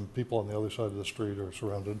side, and then people on the other side of the street are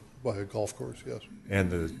surrounded by a golf course, yes.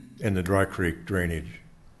 And the Dry Creek drainage.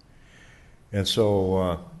 And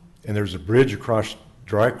so, and there's a bridge across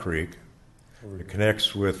Dry Creek that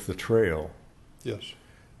connects with the trail. Yes.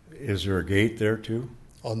 Is there a gate there too?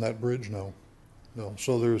 On that bridge, no. No,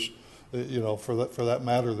 so there's, you know, for that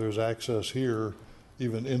matter, there's access here,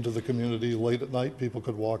 even into the community. Late at night, people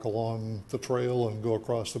could walk along the trail and go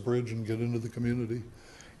across the bridge and get into the community.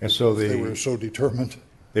 And so they were so determined.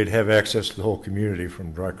 They'd have access to the whole community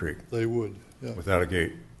from Dry Creek. They would, yeah. Without a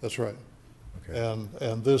gate. That's right. Okay.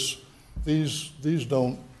 And these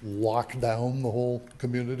don't lock down the whole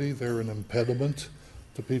community. They're an impediment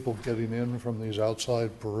to people getting in from these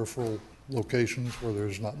outside peripheral locations where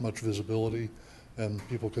there's not much visibility, and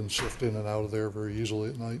people can sift in and out of there very easily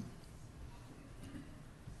at night.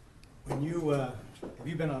 When you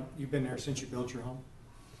you've been there since you built your home?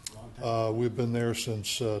 A long time? We've been there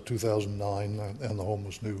since 2009, and the home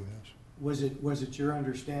was new. Yes. Was it your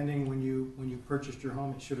understanding when you purchased your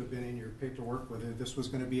home, it should have been in your paperwork whether this was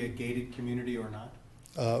going to be a gated community or not?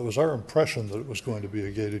 It was our impression that it was going to be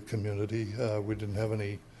a gated community. We didn't have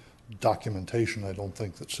any documentation, I don't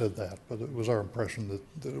think, that said that, but it was our impression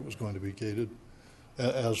that it was going to be gated,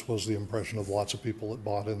 as was the impression of lots of people that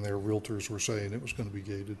bought in there. Realtors were saying it was going to be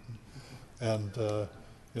gated. And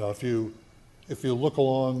you know, if you look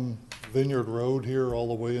along Vineyard Road here all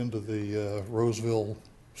the way into the Roseville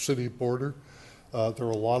city border, there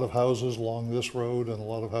are a lot of houses along this road and a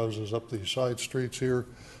lot of houses up these side streets here.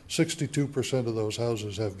 62% of those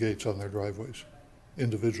houses have gates on their driveways.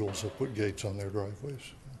 Individuals have put gates on their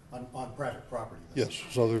driveways. On private property? Yes,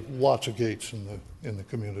 so there are lots of gates in the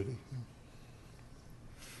community.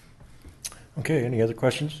 Okay, any other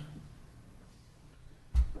questions?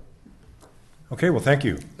 Okay, well, thank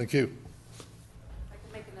you. Thank you. I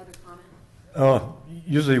can make another comment.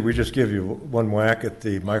 Usually we just give you one whack at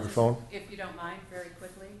the microphone. If you don't mind, very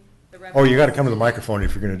quickly. Oh, you got to come to the microphone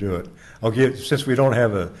if you're going to do it. Since we don't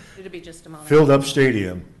have a It'll be just a moment. filled up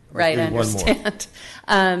stadium. Right, I let's do one more.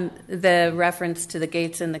 understand. The reference to the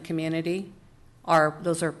gates in the community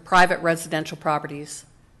those are private residential properties.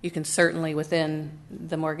 You can certainly, within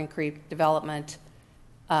the Morgan Creek development,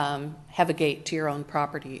 have a gate to your own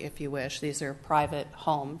property if you wish. These are private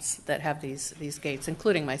homes that have these gates,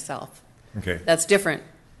 including myself. Okay. That's different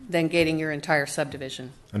than gating your entire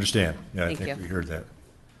subdivision. Understand. Yeah, Thank I think you. we heard that.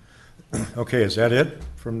 Okay, is that it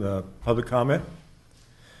from the public comment?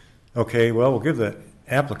 Okay, well, we'll give the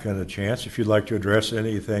applicant a chance. If you'd like to address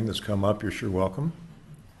anything that's come up, you're sure welcome.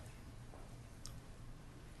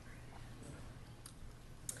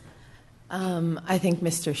 I think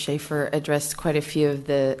Mr. Schaefer addressed quite a few of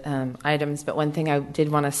the items, but one thing I did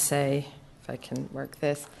want to say, if I can work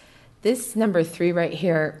this number 3 right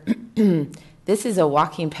here, this is a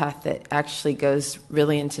walking path that actually goes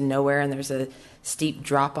really into nowhere, and there's a steep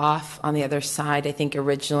drop off on the other side. I think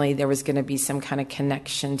originally there was going to be some kind of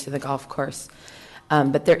connection to the golf course.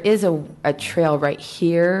 But there is a trail right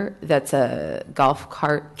here that's a golf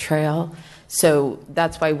cart trail. So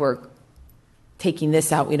that's why we're taking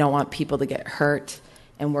this out. We don't want people to get hurt,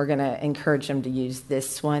 and we're going to encourage them to use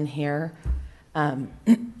this one here. So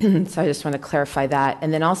I just want to clarify that.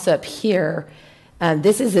 And then also up here,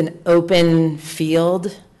 this is an open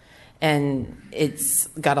field, and it's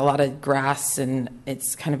got a lot of grass, and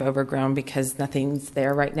it's kind of overgrown because nothing's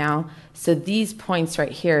there right now. So these points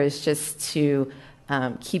right here is just to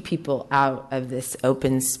keep people out of this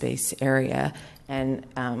open space area and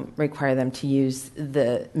require them to use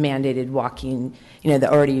the mandated walking,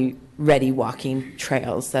 the already ready walking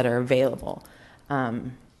trails that are available.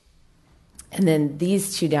 And then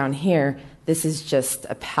these two down here, this is just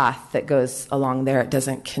a path that goes along there. It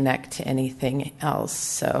doesn't connect to anything else.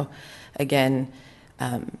 So again,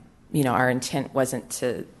 our intent wasn't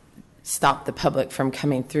to stop the public from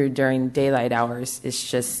coming through during daylight hours.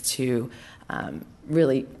 It's just to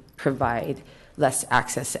really provide less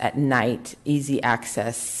access at night, easy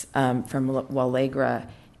access from Walegra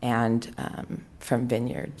and from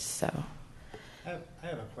Vineyards. So, I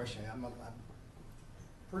have a question. I'm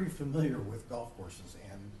pretty familiar with golf courses,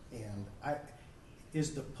 and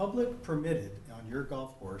is the public permitted on your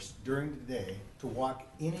golf course during the day to walk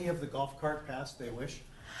any of the golf cart paths they wish?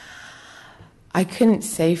 I couldn't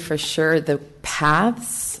say for sure the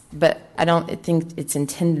paths, but I don't think it's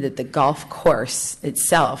intended that the golf course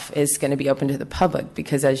itself is going to be open to the public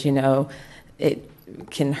because, as you know, it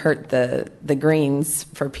can hurt the greens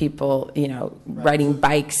for people, riding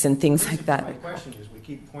bikes and things like that. My question is, we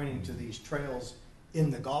keep pointing to these trails in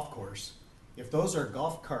the golf course. If those are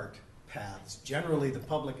golf cart paths, generally the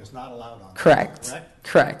public is not allowed on. Correct.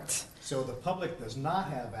 Correct. So the public does not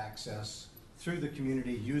have access through the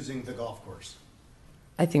community using the golf course.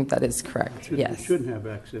 I think that is correct. Yes. They shouldn't have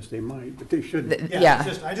access. They might, but they shouldn't. Yeah.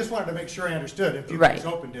 I just wanted to make sure I understood if you guys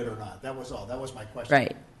opened it or not. That was all. That was my question.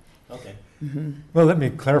 Right. Okay. Mm-hmm. Well, let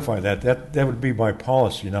me clarify that. That would be by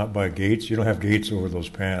policy, not by gates. You don't have gates over those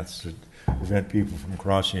paths that prevent people from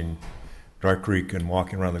crossing Dark Creek and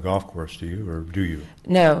walking around the golf course, do you, or do you?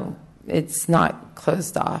 No, it's not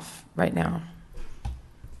closed off right now.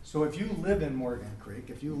 So if you live in Morgan Creek,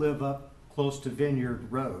 if you live up close to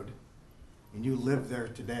Vineyard Road, and you live there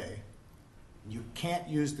today, and you can't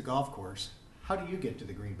use the golf course, how do you get to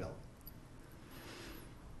the Greenbelt?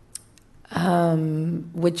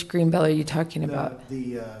 Which Greenbelt are you talking about?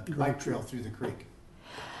 The bike trail through the creek.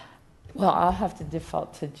 Well, I'll have to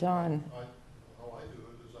default to John. How I do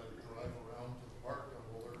it is I drive around to the park on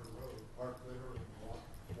Walegra Road, park there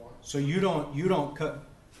and walk. So you don't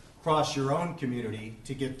cross your own community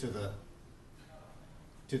to get to the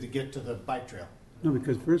bike trail. No,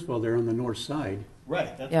 because first of all, they're on the north side.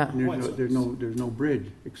 Right. That's Yeah. the point. There's no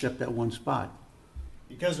bridge except that one spot.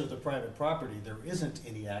 Because of the private property, there isn't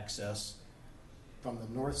any access from the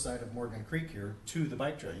north side of Morgan Creek here to the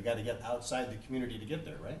bike trail. You got to get outside the community to get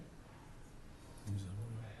there, right?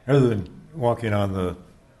 Other than walking on the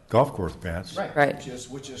golf course paths. Right.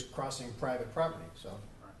 Which is crossing private property. So.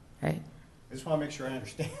 Right. I just want to make sure I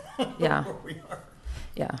understand Yeah. where we are.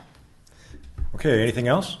 Yeah. Okay, anything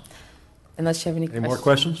else? Unless you have any questions. More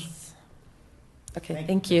questions? Okay,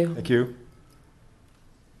 thank you. Thank you.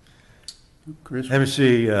 Chris? Let me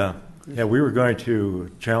see. We were going to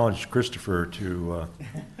challenge Christopher to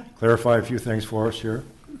clarify a few things for us here.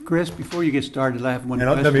 Chris, before you get started, I have one And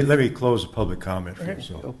question. let me close the public comment. Okay.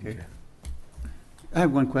 So, Okay. I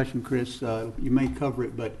have one question, Chris. You may cover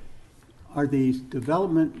it, but are the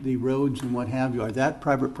development, the roads and what have you, are that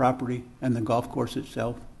private property and the golf course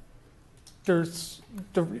itself? there's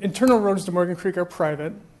the internal roads to Morgan Creek are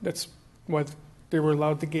private. That's what they were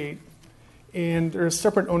allowed to gate. And there's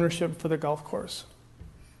separate ownership for the golf course.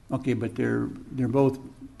 Okay, but they're both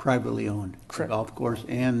privately owned. Correct. The golf course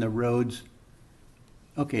and the roads.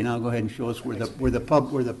 Okay, now go ahead and show us where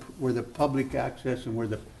the public access and where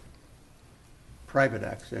the private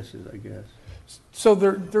access is, I guess. So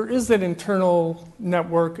there is that internal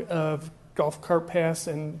network of golf cart paths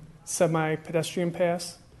and semi-pedestrian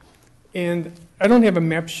paths. And I don't have a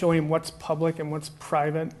map showing what's public and what's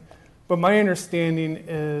private, but my understanding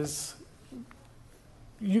is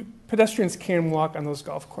pedestrians can walk on those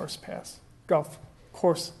golf course paths.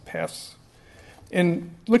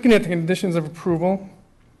 And looking at the conditions of approval,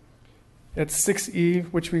 at 6E,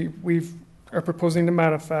 which we are proposing to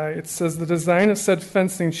modify, it says the design of said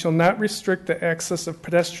fencing shall not restrict the access of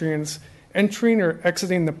pedestrians entering or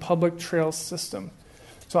exiting the public trail system.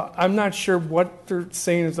 So I'm not sure what they're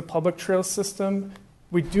saying is a public trail system.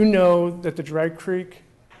 We do know that the Dry Creek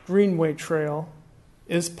Greenway Trail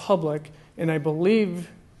is public, and I believe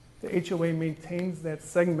the HOA maintains that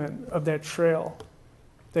segment of that trail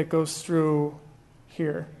that goes through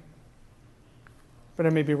here. But I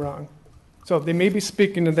may be wrong. So they may be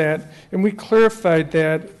speaking to that, and we clarified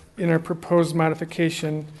that in our proposed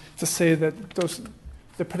modification to say that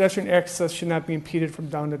the pedestrian access should not be impeded from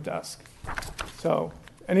dawn to dusk. So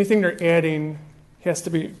anything they're adding has to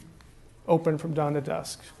be open from dawn to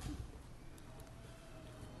dusk.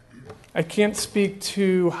 I can't speak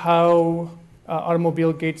to how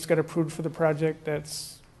automobile gates got approved for the project.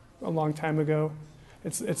 That's a long time ago.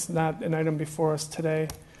 It's not an item before us today.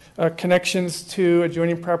 Connections to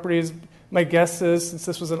adjoining properties. My guess is, since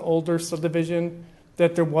this was an older subdivision,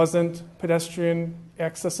 that there wasn't pedestrian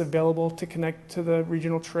access available to connect to the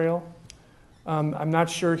regional trail. I'm not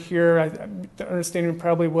sure here. The understanding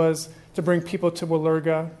probably was to bring people to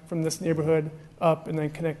Willerga from this neighborhood up and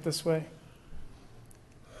then connect this way.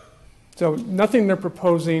 So nothing they're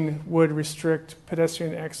proposing would restrict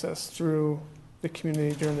pedestrian access through the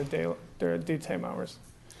community during the daytime hours.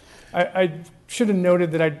 I should have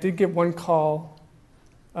noted that I did get one call.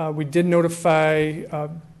 We did notify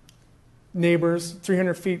neighbors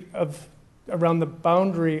 300 feet around the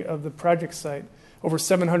boundary of the project site, over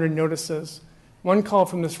 700 notices. One call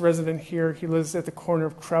from this resident here, he lives at the corner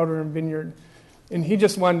of Crowder and Vineyard, and he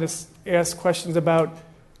just wanted to ask questions about,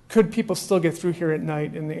 could people still get through here at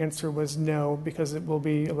night? And the answer was no, because it will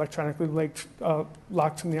be electronically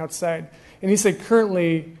locked from the outside. And he said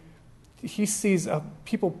currently he sees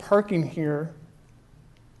people parking here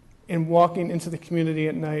and walking into the community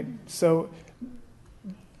at night. So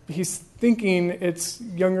he's thinking it's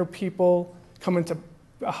younger people coming to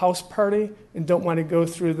a house party and don't want to go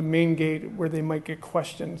through the main gate where they might get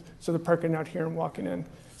questioned. So they're parking out here and walking in.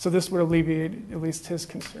 So this would alleviate at least his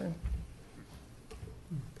concern.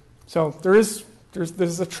 So there's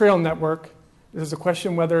a trail network. There's a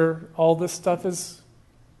question whether all this stuff is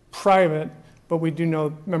private, but we do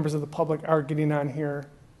know members of the public are getting on here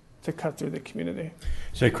to cut through the community.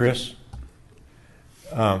 Say, Chris,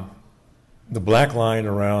 the black line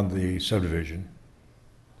around the subdivision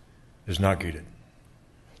is not gated.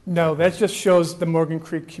 No, that just shows the Morgan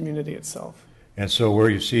Creek community itself. And so where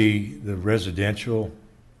you see the residential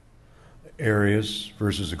areas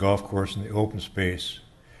versus the golf course and the open space,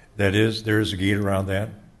 there is a gate around that?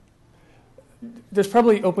 There's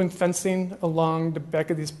probably open fencing along the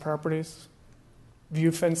back of these properties,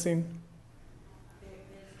 view fencing.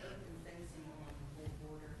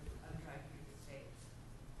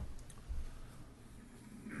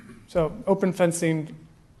 So open fencing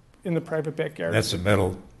in the private backyard. That's a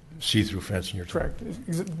metal see-through fencing you're talking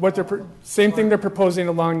about. Correct. Same thing they're proposing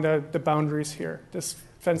along the boundaries here. This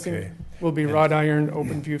fencing will be wrought iron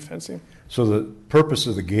open view fencing. So the purpose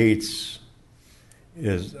of the gates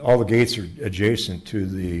is all the gates are adjacent to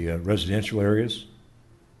the residential areas.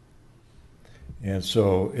 And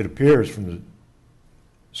so it appears from the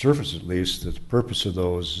surface at least that the purpose of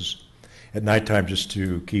those is at nighttime just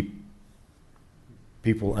to keep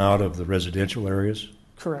people out of the residential areas.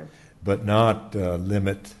 Correct. But not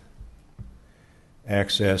limit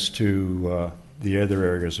access to the other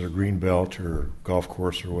areas, or green belt or golf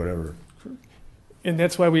course or whatever. And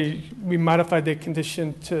that's why we modified the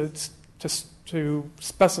condition to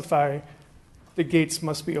specify the gates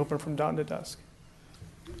must be open from dawn to dusk.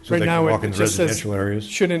 So right now walk in it just residential says areas?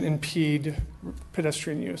 Shouldn't impede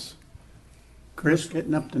pedestrian use. Chris,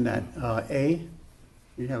 getting up to that A,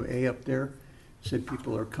 you have A up there, said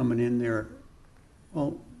people are coming in there.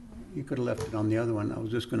 Well, you could have left it on the other one. I was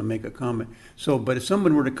just going to make a comment. So, but if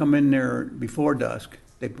someone were to come in there before dusk,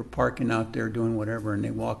 they were parking out there doing whatever, and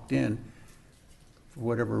they walked in for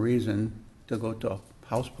whatever reason, to go to a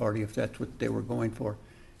house party if that's what they were going for.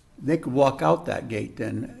 They could walk out that gate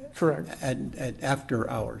then. Correct. At after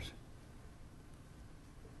hours.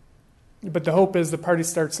 But the hope is the party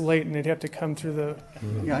starts late and they'd have to come through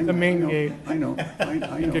the main gate. I know.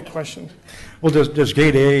 And get questioned. Well, does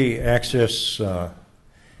Gate A access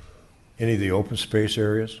any of the open space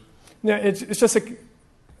areas? No, it's just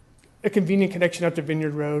a convenient connection out to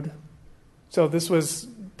Vineyard Road. So this was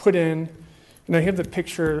put in, and I have the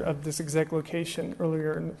picture of this exact location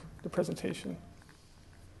earlier in the presentation.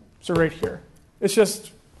 So right here. It's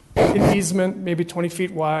just an easement, maybe 20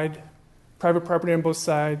 feet wide, private property on both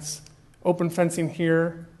sides, open fencing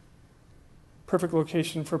here, perfect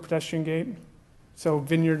location for a pedestrian gate. So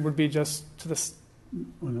Vineyard would be just to the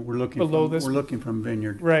We're looking below from, this. We're looking from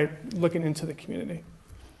Vineyard. Right, looking into the community.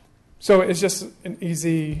 So it's just an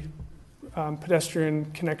easy pedestrian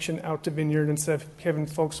connection out to Vineyard instead of having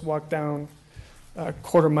folks walk down a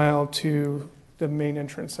quarter mile to the main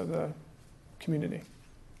entrance of the community.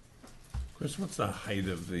 Chris, what's the height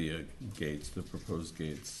of the gates, the proposed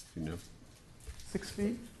gates? Do you know? 6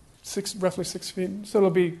 feet? Roughly 6 feet. So it'll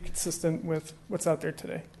be consistent with what's out there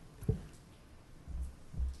today.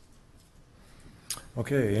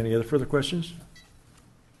 Okay, any other further questions?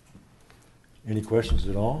 Any questions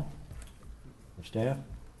at all from staff?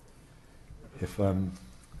 If I'm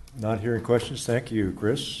not hearing questions, thank you,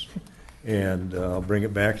 Chris. And I'll bring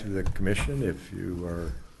it back to the commission. If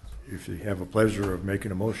you have a pleasure of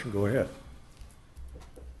making a motion, go ahead.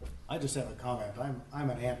 I just have a comment. I'm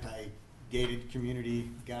an anti-gated community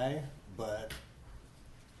guy, but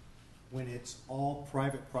when it's all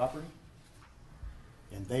private property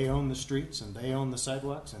and they own the streets and they own the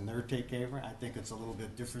sidewalks and they're taking over, I think it's a little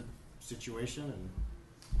bit different situation, and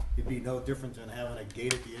it'd be no different than having a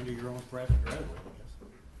gate at the end of your own private driveway, I guess.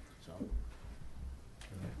 So.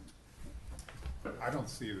 I don't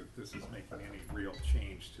see that this is making any real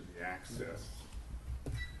change to the access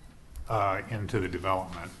into the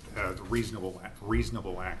development, the reasonable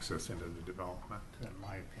access into the development, in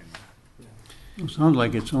my opinion. It sounds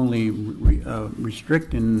like it's only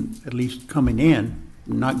restricting at least coming in,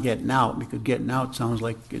 not getting out, because getting out sounds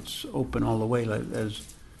like it's open all the way, like,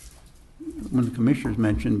 as one of the commissioners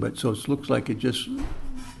mentioned, but so it looks like it's just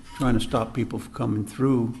trying to stop people from coming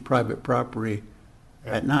through private property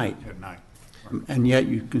at night. At night. And yet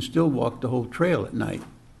you can still walk the whole trail at night.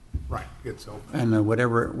 Right, it's open. And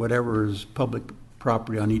whatever is public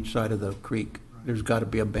property on each side of the creek, there's got to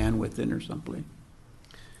be a ban within or something.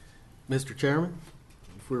 Mr. Chairman,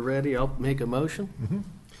 if we're ready, I'll make a motion. Mm-hmm.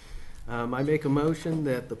 I make a motion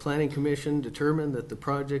that the Planning Commission determine that the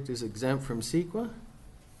project is exempt from CEQA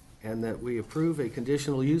and that we approve a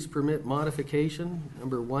conditional use permit modification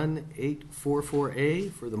number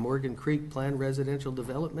 1844A for the Morgan Creek Planned Residential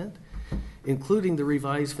Development, including the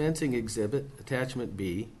revised fencing exhibit, attachment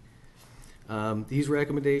B. These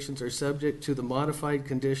recommendations are subject to the modified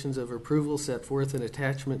conditions of approval set forth in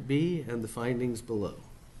attachment B and the findings below.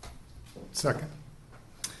 Second.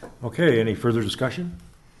 Okay, any further discussion?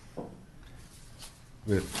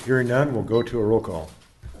 With hearing none, we'll go to a roll call.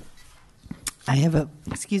 I have a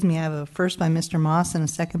first by Mr. Moss and a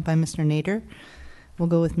second by Mr. Nader. We'll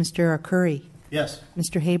go with Mr. Arcuri. Yes.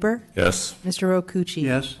 Mr. Haber? Yes. Mr. Rokuchi?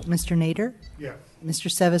 Yes. Mr. Nader? Yes. Mr.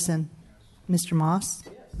 Sevison? Mr. Moss?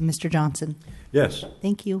 Mr. Johnson? Yes.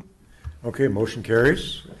 Thank you. Okay, motion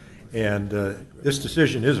carries. And this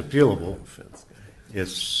decision is appealable.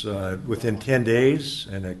 It's within 10 days,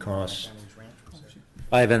 and it costs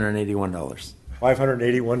 $581.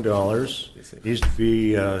 $581. Needs to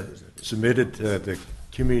be submitted to the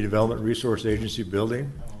Community Development Resource Agency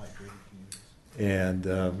building. And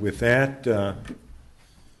with that,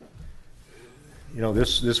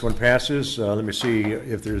 this one passes. Let me see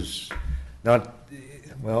if there's not,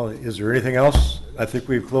 well, is there anything else? I think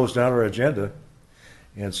we've closed out our agenda.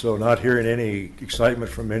 And so not hearing any excitement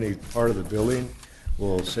from any part of the building,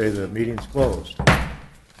 we'll say the meeting's closed.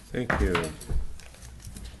 Thank you.